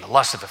engaging in the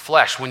lust of the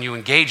flesh. When you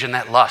engage in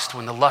that lust,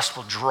 when the lust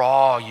will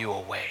draw you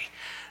away,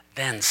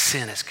 then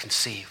sin is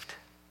conceived.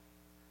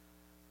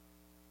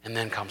 And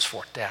then comes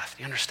forth death.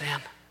 You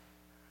understand?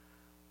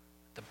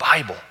 The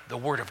Bible, the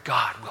Word of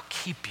God, will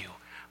keep you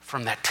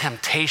from that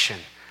temptation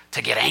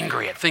to get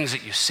angry at things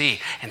that you see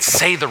and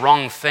say the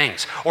wrong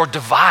things or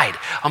divide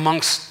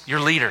amongst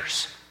your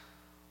leaders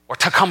or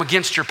to come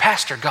against your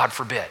pastor, God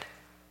forbid.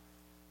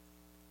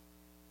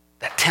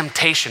 That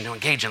temptation to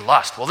engage in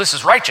lust. Well, this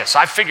is righteous.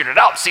 I figured it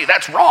out. See,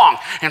 that's wrong.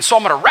 And so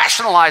I'm going to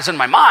rationalize in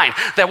my mind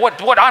that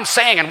what I'm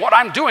saying and what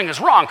I'm doing is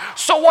wrong.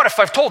 So what if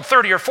I've told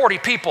 30 or 40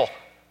 people?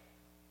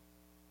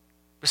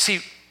 But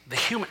see,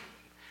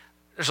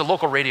 there's a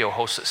local radio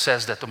host that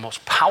says that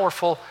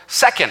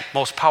second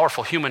most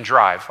powerful human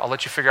drive, I'll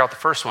let you figure out the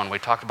first one, we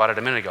talked about it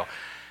a minute ago.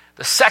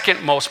 The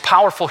second most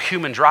powerful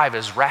human drive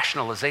is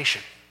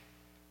rationalization.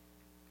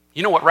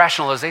 You know what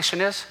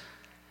rationalization is?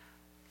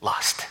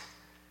 Lust.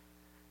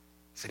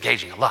 It's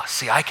engaging in lust.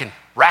 See, I can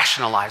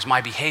rationalize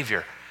my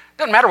behavior.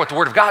 Doesn't matter what the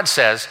Word of God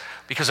says,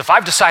 because if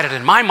I've decided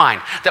in my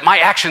mind that my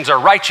actions are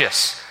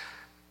righteous,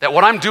 that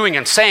what I'm doing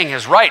and saying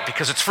is right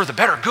because it's for the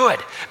better good,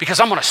 because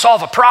I'm going to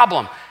solve a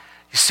problem,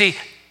 you see,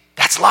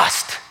 that's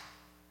lust.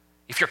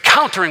 If you're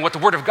countering what the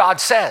Word of God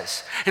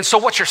says. And so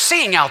what you're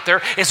seeing out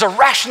there is a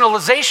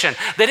rationalization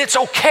that it's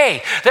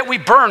okay that we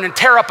burn and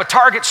tear up a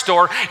Target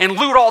store and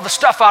loot all the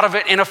stuff out of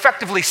it and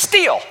effectively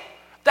steal.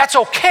 That's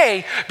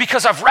okay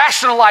because I've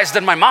rationalized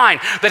in my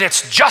mind that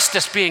it's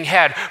justice being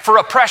had for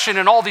oppression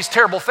and all these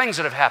terrible things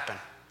that have happened.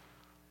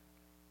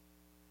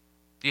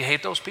 Do you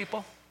hate those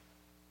people?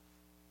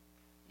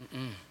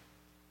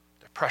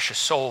 They're precious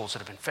souls that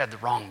have been fed the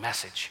wrong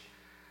message.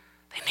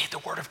 They need the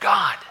Word of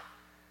God.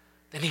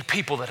 They need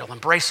people that will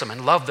embrace them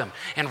and love them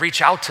and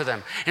reach out to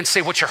them and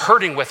say what you're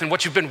hurting with and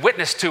what you've been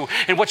witness to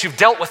and what you've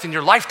dealt with in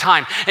your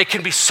lifetime. It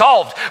can be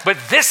solved, but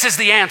this is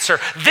the answer.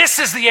 This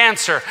is the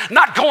answer.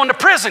 Not going to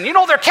prison. You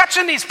know, they're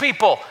catching these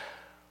people.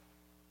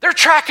 They're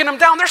tracking them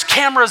down. There's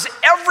cameras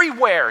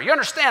everywhere. You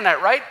understand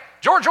that, right?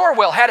 George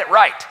Orwell had it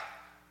right.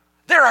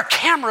 There are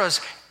cameras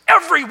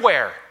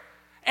everywhere.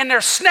 And they're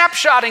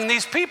snapshotting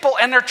these people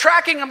and they're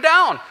tracking them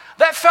down.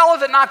 That fella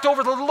that knocked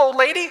over the little old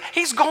lady,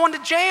 he's going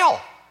to jail.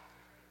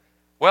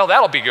 Well,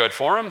 that'll be good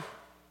for him.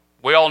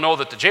 We all know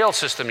that the jail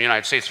system in the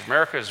United States of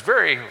America is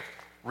very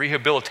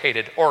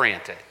rehabilitated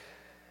oriented.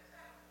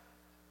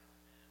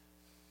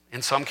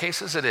 In some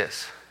cases it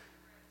is.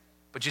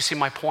 But you see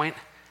my point?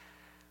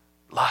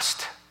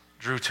 Lust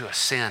drew to a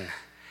sin.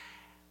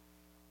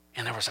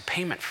 And there was a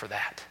payment for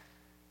that.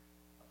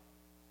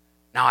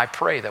 Now I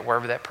pray that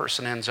wherever that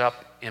person ends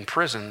up in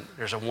prison,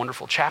 there's a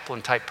wonderful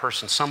chaplain type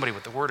person, somebody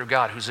with the Word of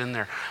God who's in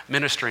there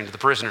ministering to the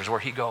prisoners where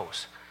he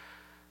goes.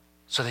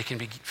 So they can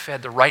be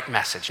fed the right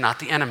message, not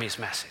the enemy's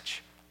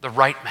message, the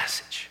right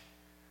message,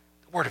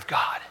 the Word of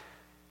God.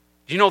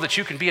 Do you know that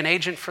you can be an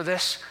agent for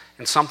this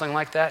and something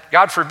like that?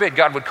 God forbid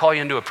God would call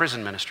you into a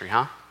prison ministry,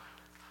 huh?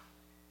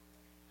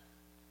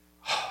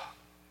 Oh,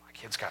 my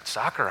kid's got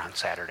soccer on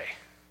Saturday.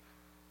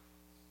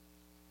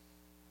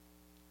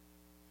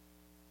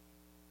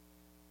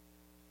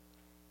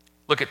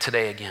 Look at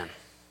today again.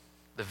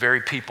 The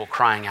very people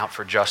crying out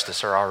for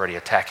justice are already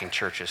attacking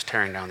churches,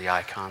 tearing down the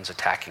icons,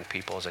 attacking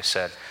people, as I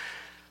said.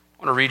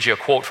 I want to read you a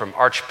quote from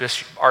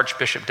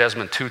Archbishop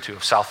Desmond Tutu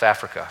of South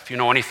Africa. If you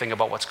know anything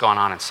about what's gone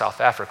on in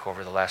South Africa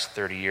over the last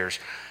 30 years,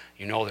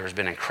 you know there's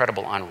been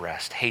incredible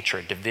unrest,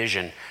 hatred,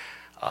 division,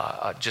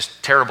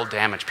 just terrible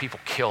damage, people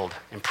killed,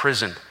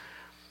 imprisoned.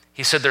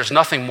 He said there's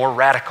nothing more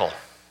radical,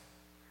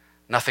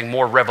 nothing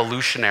more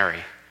revolutionary,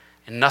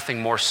 and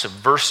nothing more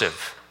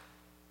subversive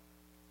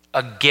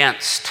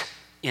against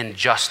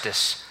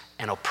injustice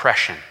and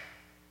oppression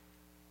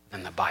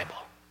than the Bible.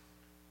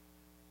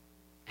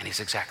 And he's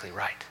exactly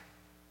right.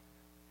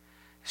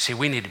 See,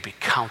 we need to be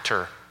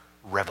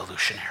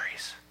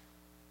counter-revolutionaries.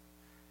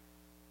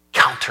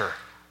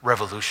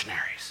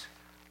 Counter-revolutionaries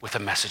with a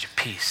message of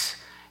peace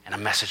and a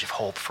message of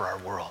hope for our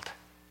world.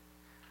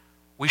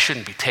 We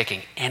shouldn't be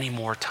taking any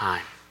more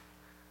time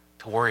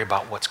to worry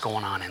about what's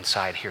going on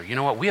inside here. You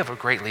know what? We have a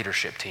great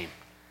leadership team.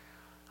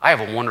 I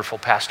have a wonderful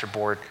pastor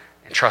board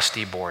and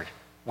trustee board.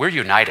 We're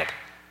united.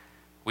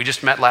 We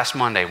just met last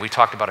Monday. We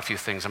talked about a few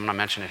things. I'm going to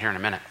mention it here in a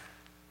minute.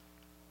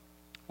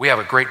 We have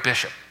a great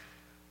bishop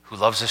who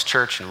loves this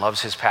church and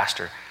loves his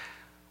pastor.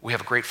 We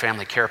have a great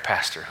family care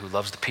pastor who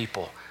loves the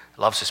people,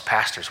 loves his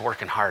pastors,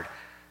 working hard.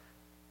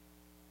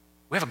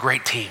 We have a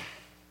great team.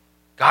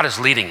 God is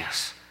leading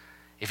us.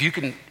 If you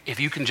can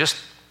just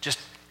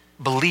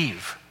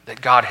believe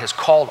that God has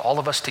called all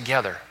of us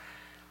together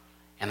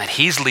and that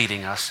he's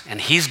leading us and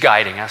he's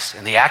guiding us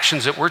and the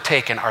actions that we're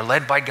taking are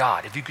led by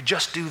God, if you could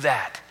just do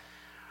that,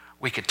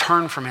 we could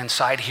turn from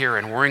inside here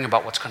and worrying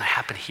about what's going to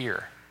happen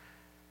here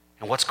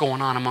and what's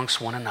going on amongst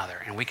one another,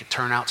 and we could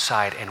turn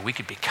outside and we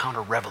could be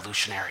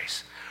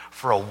counter-revolutionaries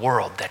for a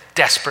world that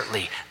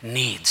desperately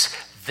needs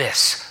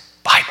this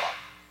Bible.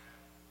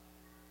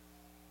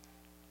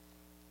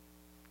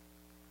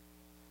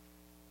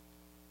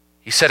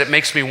 He said, it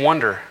makes me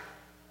wonder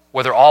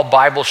whether all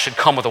Bibles should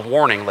come with a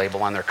warning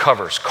label on their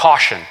covers.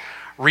 Caution,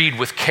 read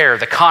with care.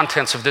 The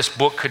contents of this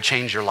book could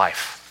change your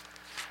life.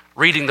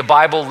 Reading the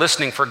Bible,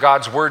 listening for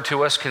God's word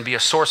to us can be a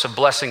source of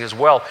blessing as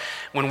well.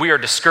 When we are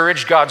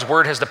discouraged, God's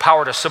word has the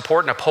power to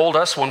support and uphold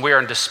us. When we are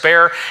in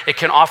despair, it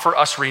can offer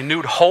us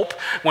renewed hope.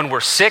 When we're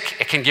sick,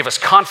 it can give us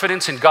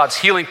confidence in God's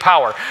healing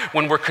power.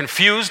 When we're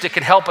confused, it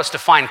can help us to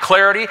find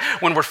clarity.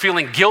 When we're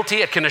feeling guilty,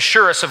 it can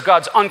assure us of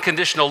God's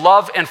unconditional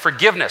love and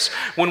forgiveness.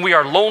 When we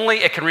are lonely,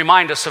 it can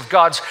remind us of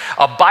God's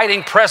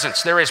abiding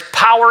presence. There is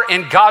power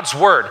in God's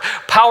word,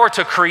 power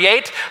to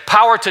create,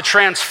 power to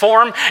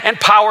transform, and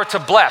power to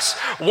bless.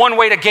 One one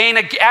way to gain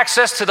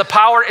access to the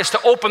power is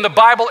to open the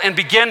Bible and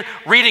begin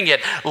reading it,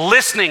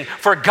 listening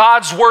for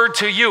God's word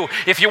to you.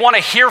 If you want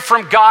to hear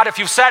from God, if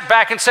you've sat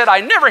back and said,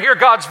 I never hear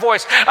God's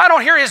voice, I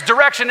don't hear his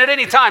direction at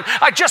any time,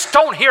 I just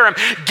don't hear him,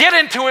 get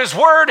into his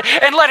word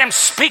and let him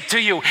speak to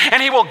you,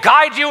 and he will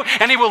guide you,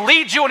 and he will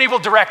lead you, and he will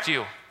direct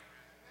you.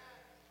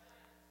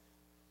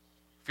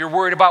 If you're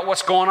worried about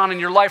what's going on in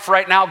your life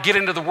right now, get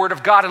into the word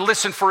of God and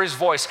listen for his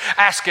voice.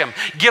 Ask him,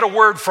 get a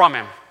word from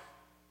him.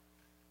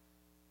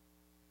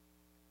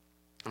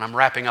 And I'm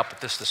wrapping up with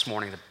this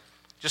morning.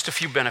 Just a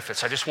few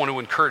benefits. I just want to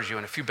encourage you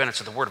in a few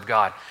benefits of the word of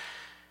God.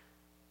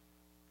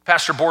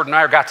 Pastor Board and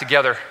I got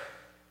together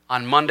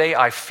on Monday.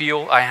 I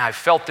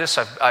felt this.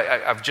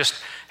 I've just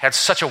had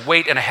such a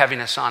weight and a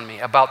heaviness on me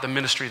about the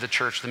ministry of the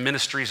church, the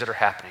ministries that are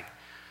happening.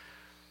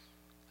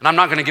 And I'm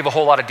not going to give a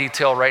whole lot of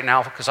detail right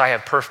now because I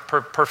have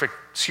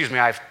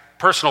I have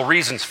personal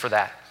reasons for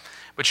that.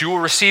 But you will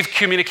receive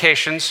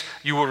communications,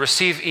 you will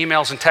receive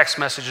emails and text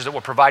messages that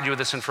will provide you with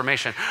this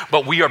information.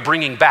 But we are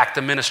bringing back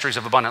the ministries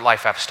of Abundant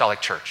Life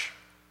Apostolic Church.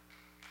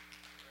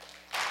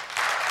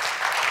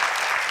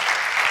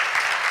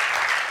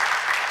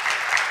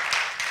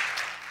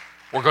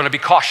 We're going to be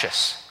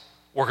cautious.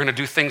 We're going to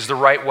do things the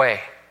right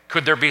way.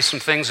 Could there be some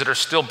things that are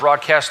still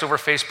broadcast over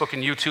Facebook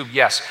and YouTube?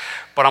 Yes.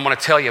 But I'm going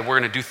to tell you, we're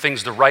going to do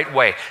things the right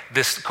way.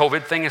 This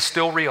COVID thing is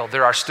still real.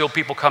 There are still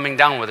people coming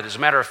down with it. As a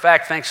matter of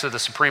fact, thanks to the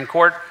Supreme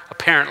Court,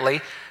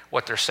 apparently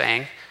what they're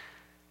saying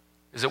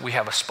is that we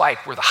have a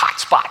spike. We're the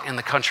hot spot in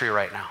the country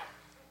right now.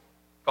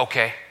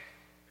 Okay.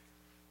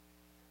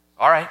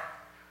 All right.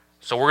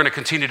 So we're going to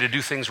continue to do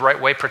things the right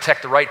way,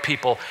 protect the right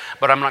people,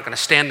 but I'm not going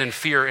to stand in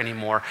fear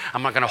anymore.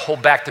 I'm not going to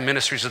hold back the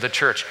ministries of the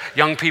church.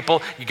 Young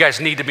people, you guys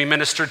need to be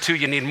ministered to.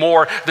 You need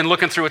more than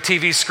looking through a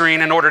TV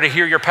screen in order to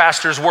hear your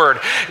pastor's word.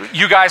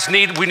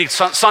 We need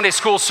Sunday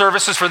school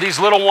services for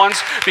these little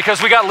ones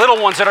because we got little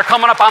ones that are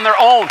coming up on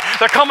their own.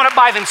 They're coming up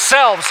by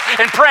themselves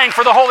and praying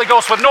for the Holy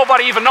Ghost with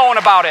nobody even knowing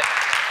about it.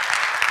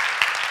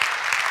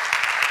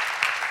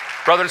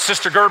 Brother and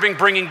Sister Gerbing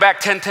bringing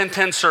back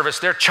 10-10-10 service.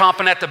 They're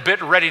chomping at the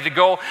bit, ready to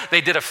go. They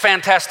did a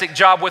fantastic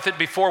job with it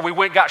before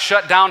we got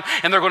shut down,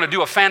 and they're going to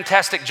do a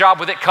fantastic job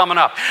with it coming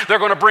up. They're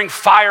going to bring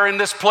fire in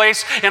this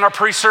place in our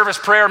pre-service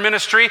prayer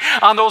ministry.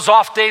 On those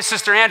off days,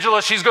 Sister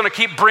Angela, she's going to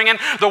keep bringing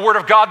the Word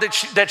of God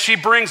that she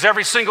brings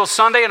every single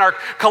Sunday in our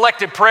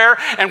collective prayer,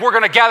 and we're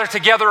going to gather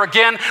together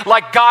again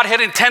like God had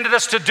intended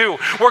us to do.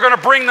 We're going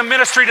to bring the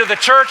ministry to the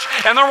church,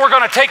 and then we're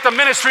going to take the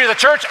ministry of the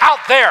church out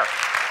there.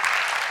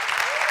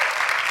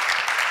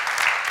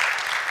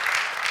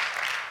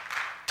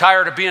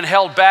 Tired of being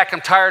held back.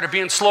 I'm tired of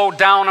being slowed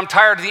down. I'm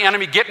tired of the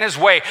enemy getting his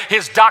way.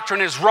 His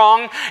doctrine is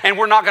wrong, and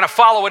we're not going to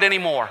follow it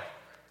anymore.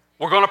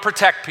 We're going to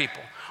protect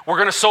people. We're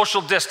going to social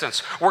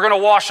distance. We're going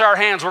to wash our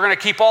hands. We're going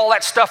to keep all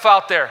that stuff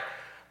out there.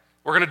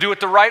 We're going to do it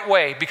the right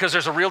way because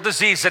there's a real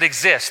disease that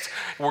exists.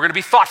 We're going to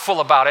be thoughtful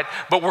about it,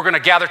 but we're going to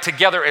gather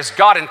together as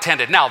God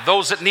intended. Now,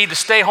 those that need to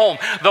stay home,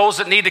 those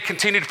that need to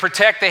continue to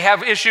protect, they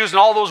have issues and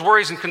all those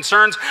worries and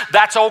concerns,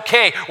 that's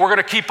okay. We're going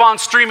to keep on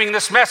streaming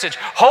this message.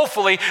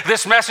 Hopefully,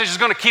 this message is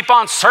going to keep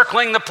on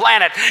circling the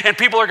planet, and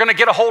people are going to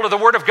get a hold of the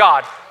Word of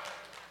God.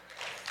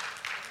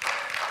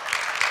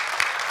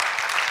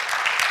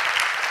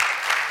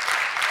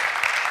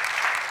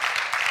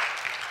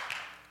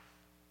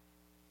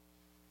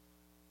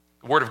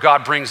 The Word of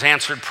God brings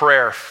answered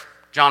prayer.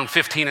 John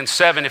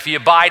 15:7, if ye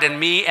abide in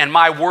me and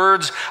my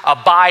words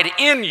abide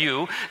in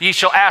you, ye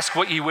shall ask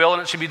what ye will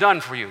and it shall be done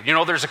for you. You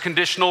know, there's a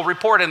conditional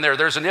report in there.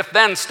 There's an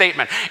if-then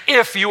statement.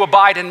 If you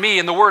abide in me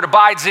and the word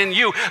abides in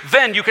you,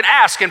 then you can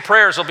ask and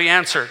prayers will be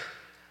answered.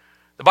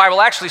 The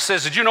Bible actually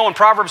says, did you know in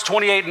Proverbs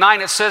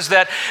 28:9, it says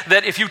that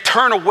if you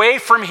turn away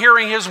from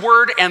hearing his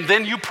word and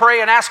then you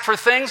pray and ask for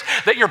things,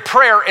 that your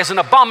prayer is an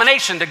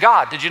abomination to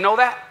God. Did you know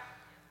that?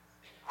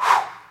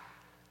 Whew.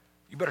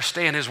 You better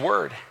stay in his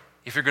word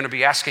if you're going to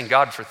be asking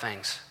God for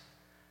things.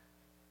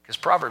 Because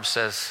Proverbs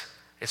says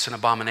it's an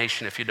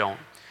abomination if you don't.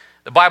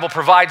 The Bible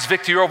provides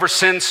victory over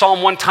sin.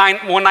 Psalm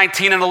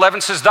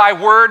 119:11 says, thy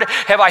word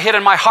have I hid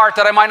in my heart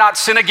that I might not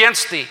sin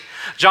against thee.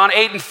 John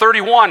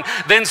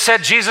 8:31, then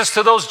said Jesus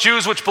to those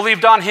Jews which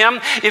believed on him,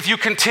 if you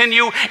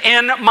continue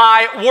in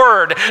my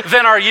word,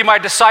 then are ye my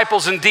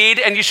disciples indeed,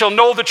 and ye shall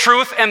know the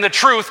truth, and the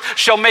truth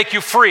shall make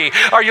you free.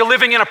 Are you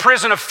living in a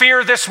prison of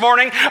fear this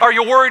morning? Are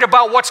you worried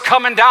about what's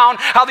coming down,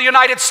 how the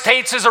United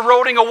States is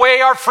eroding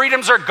away, our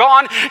freedoms are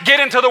gone? Get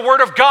into the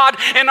word of God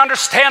and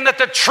understand that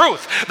the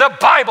truth, the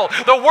Bible,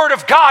 the word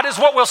of God is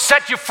what will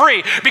set you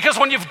free. Because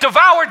when you've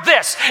devoured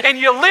this, and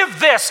you live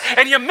this,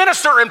 and you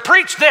minister and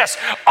preach this,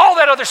 all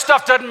that other stuff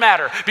doesn't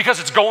matter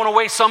because it's going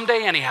away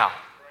someday anyhow.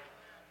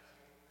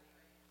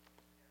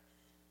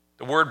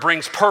 The word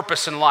brings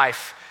purpose in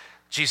life.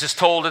 Jesus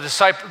told a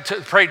disciple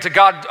to pray to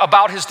God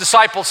about his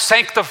disciples,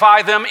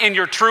 sanctify them in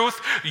your truth.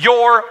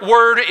 Your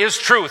word is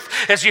truth.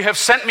 As you have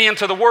sent me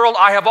into the world,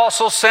 I have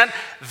also sent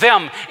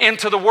them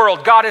into the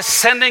world. God is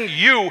sending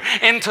you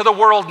into the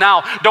world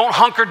now. Don't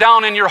hunker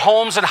down in your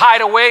homes and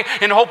hide away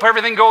and hope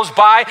everything goes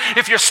by.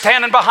 If you're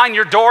standing behind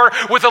your door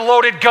with a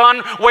loaded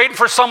gun waiting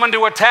for someone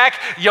to attack,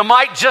 you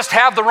might just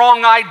have the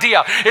wrong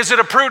idea. Is it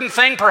a prudent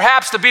thing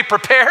perhaps to be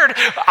prepared?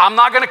 I'm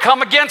not going to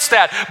come against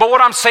that. But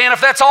what I'm saying,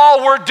 if that's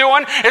all we're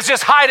doing is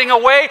just hiding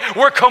away,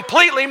 we're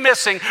completely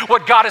missing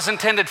what God has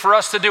intended for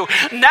us to do.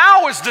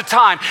 Now is the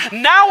time.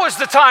 Now is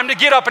the time to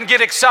get up and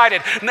get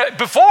excited.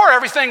 Before,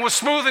 everything was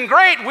smooth and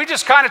great. We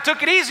just kind of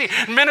took it easy,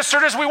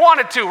 ministered as we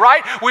wanted to,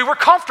 right? We were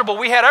comfortable.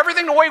 We had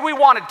everything the way we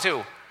wanted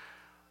to.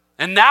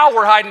 And now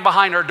we're hiding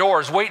behind our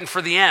doors, waiting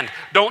for the end.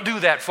 Don't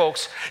do that,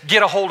 folks.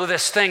 Get a hold of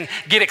this thing.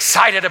 Get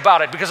excited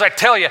about it. Because I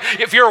tell you,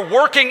 if you're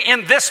working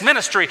in this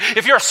ministry,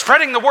 if you're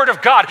spreading the word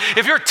of God,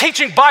 if you're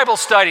teaching Bible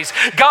studies,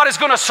 God is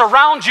going to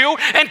surround you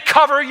and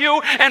cover you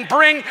and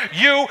bring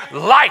you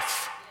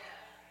life.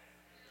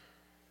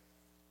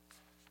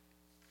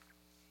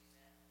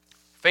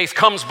 Faith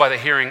comes by the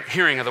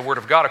hearing of the word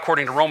of God,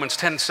 according to Romans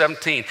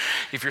 10:17.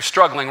 If you're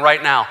struggling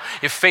right now,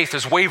 if faith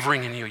is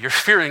wavering in you, you're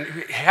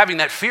having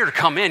that fear to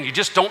come in, you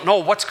just don't know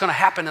what's going to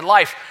happen in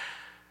life.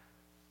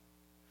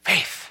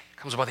 Faith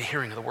comes by the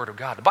hearing of the word of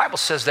God. The Bible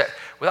says that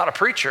without a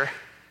preacher,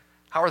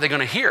 how are they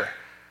going to hear?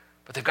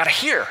 But they've got to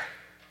hear.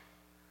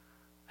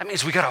 That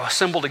means we got to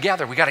assemble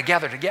together. We got to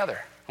gather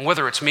together. And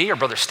whether it's me or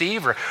Brother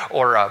Steve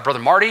or Brother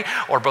Marty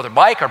or Brother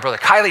Mike or Brother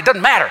Kylie, it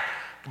doesn't matter.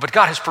 But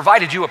God has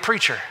provided you a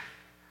preacher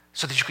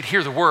so that you could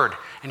hear the word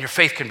and your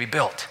faith can be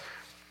built.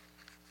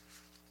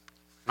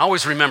 And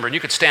always remember, and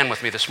you could stand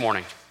with me this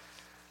morning,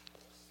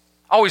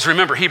 always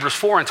remember Hebrews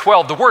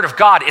 4:12, the word of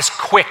God is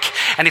quick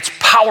and it's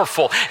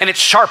powerful and it's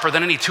sharper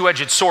than any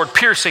two-edged sword,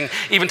 piercing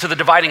even to the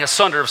dividing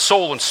asunder of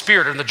soul and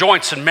spirit and the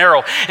joints and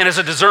marrow, and is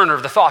a discerner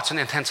of the thoughts and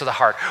intents of the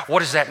heart. What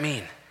does that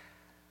mean?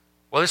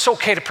 Well, it's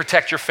okay to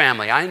protect your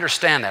family. I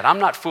understand that. I'm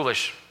not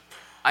foolish.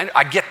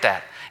 I get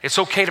that. It's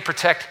okay to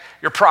protect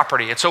your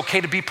property. It's okay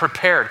to be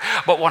prepared.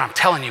 But what I'm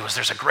telling you is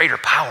there's a greater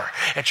power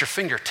at your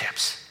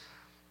fingertips.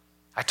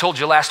 I told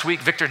you last week,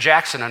 Victor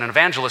Jackson, an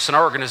evangelist in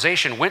our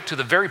organization, went to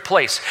the very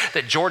place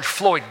that George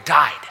Floyd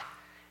died.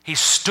 He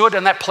stood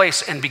in that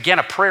place and began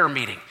a prayer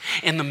meeting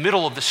in the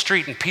middle of the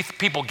street, and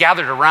people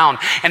gathered around,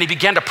 and he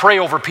began to pray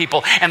over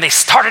people, and they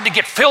started to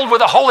get filled with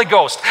the Holy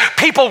Ghost.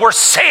 People were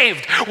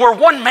saved where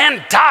one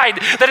man died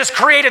that has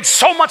created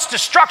so much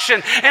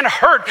destruction and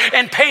hurt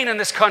and pain in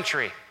this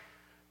country.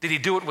 Did he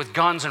do it with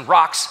guns and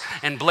rocks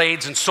and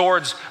blades and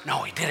swords?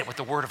 No, he did it with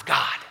the word of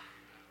God.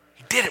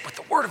 He did it with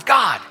the word of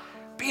God.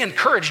 Be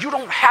encouraged. You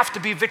don't have to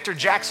be Victor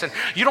Jackson.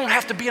 You don't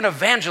have to be an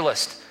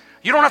evangelist.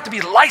 You don't have to be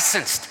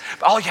licensed.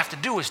 All you have to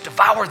do is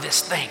devour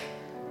this thing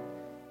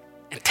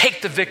and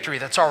take the victory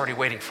that's already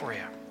waiting for you.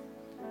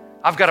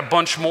 I've got a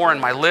bunch more in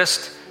my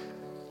list.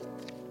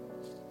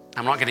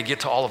 I'm not going to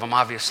get to all of them,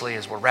 obviously,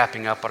 as we're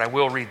wrapping up, but I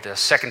will read this.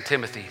 2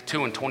 Timothy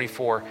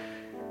 2:24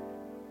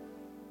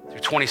 through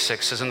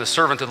 26 says, and the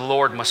servant of the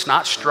Lord must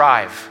not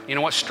strive. You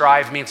know what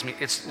strive means?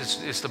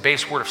 It's the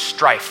base word of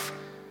strife.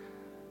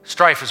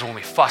 Strife is when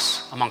we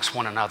fuss amongst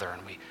one another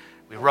and we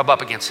rub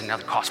up against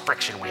another, cause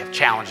friction, we have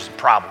challenges and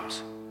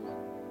problems.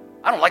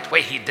 I don't like the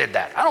way he did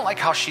that. I don't like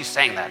how she's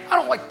saying that. I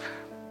don't like,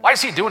 why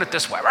is he doing it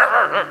this way?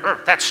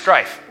 That's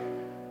strife.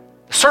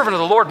 The servant of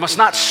the Lord must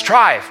not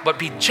strive, but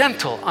be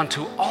gentle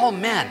unto all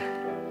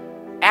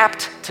men,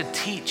 apt to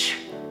teach,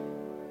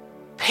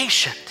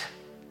 patient,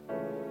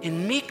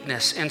 in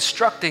meekness,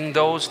 instructing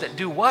those that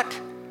do what?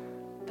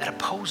 That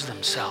oppose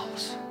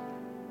themselves.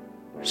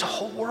 There's a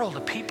whole world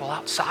of people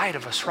outside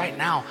of us right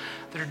now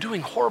that are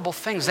doing horrible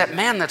things. That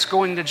man that's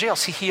going to jail,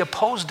 see, he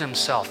opposed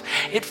himself.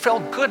 It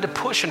felt good to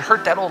push and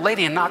hurt that old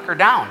lady and knock her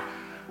down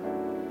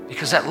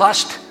because that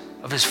lust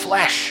of his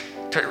flesh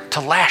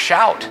to lash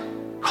out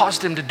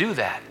caused him to do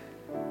that.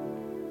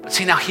 But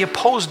see, now he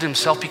opposed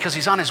himself because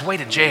he's on his way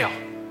to jail.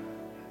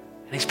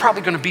 And he's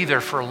probably going to be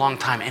there for a long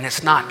time, and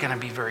it's not going to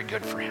be very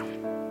good for him.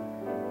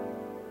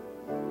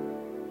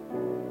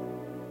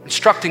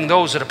 Instructing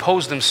those that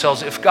oppose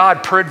themselves, if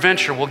God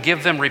peradventure will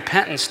give them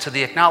repentance to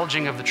the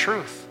acknowledging of the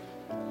truth.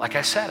 Like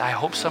I said, I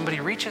hope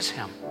somebody reaches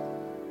him.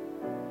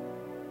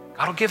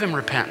 God will give him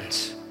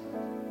repentance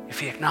if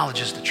he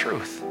acknowledges the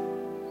truth.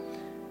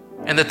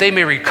 And that they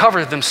may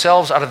recover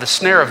themselves out of the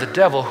snare of the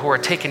devil, who are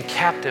taken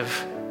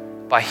captive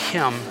by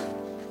him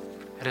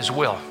at his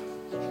will.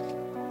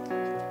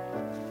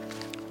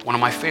 One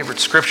of my favorite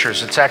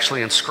scriptures, it's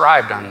actually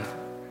inscribed on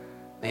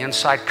the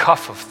inside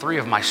cuff of 3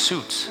 of my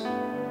suits.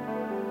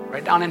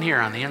 Right down in here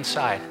on the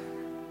inside.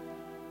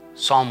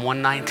 Psalm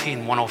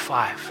 119,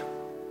 105.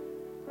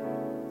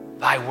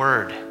 Thy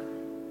word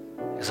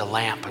is a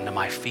lamp unto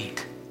my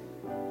feet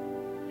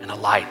and a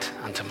light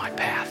unto my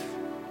path.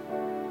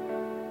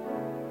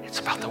 It's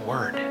about the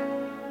word.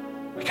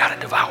 We got to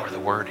devour the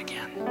word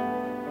again.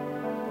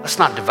 Let's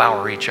not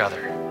devour each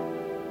other.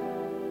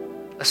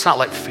 Let's not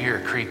let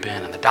fear creep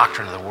in and the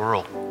doctrine of the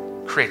world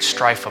create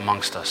strife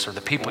amongst us, or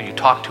the people you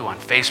talk to on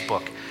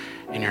Facebook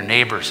and your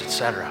neighbors,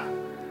 etc.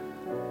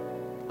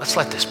 Let's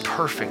let this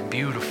perfect,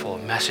 beautiful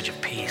message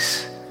of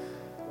peace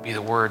be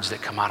the words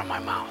that come out of my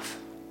mouth.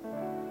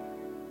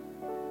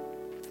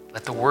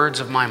 Let the words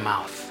of my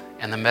mouth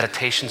and the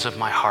meditations of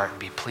my heart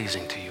be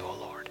pleasing to you, O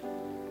Lord.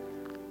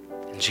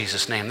 In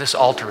Jesus' name, this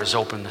altar is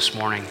open this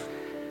morning.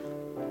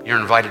 You're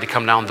invited to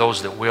come down,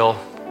 those that will.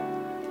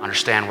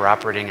 Understand we're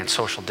operating in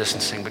social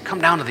distancing, but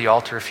come down to the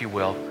altar if you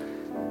will.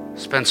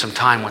 Spend some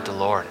time with the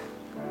Lord.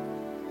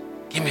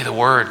 Give me the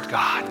word,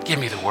 God. Give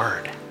me the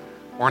word.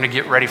 We're going to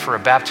get ready for a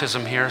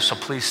baptism here, so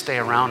please stay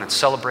around and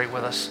celebrate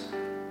with us.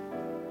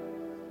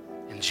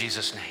 In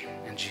Jesus' name,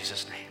 in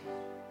Jesus' name.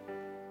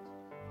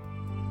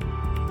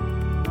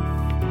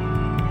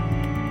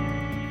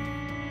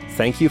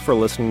 Thank you for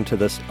listening to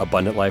this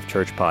Abundant Life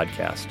Church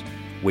podcast.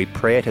 We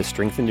pray it has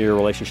strengthened your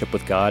relationship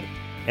with God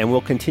and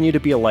will continue to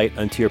be a light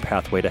unto your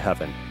pathway to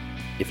heaven.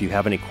 If you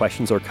have any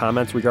questions or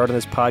comments regarding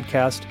this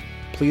podcast,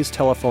 please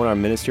telephone our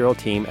ministerial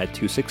team at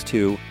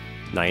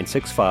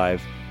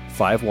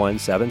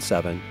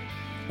 262-965-5177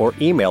 or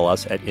email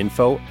us at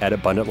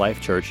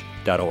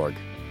info@abundantlifechurch.org.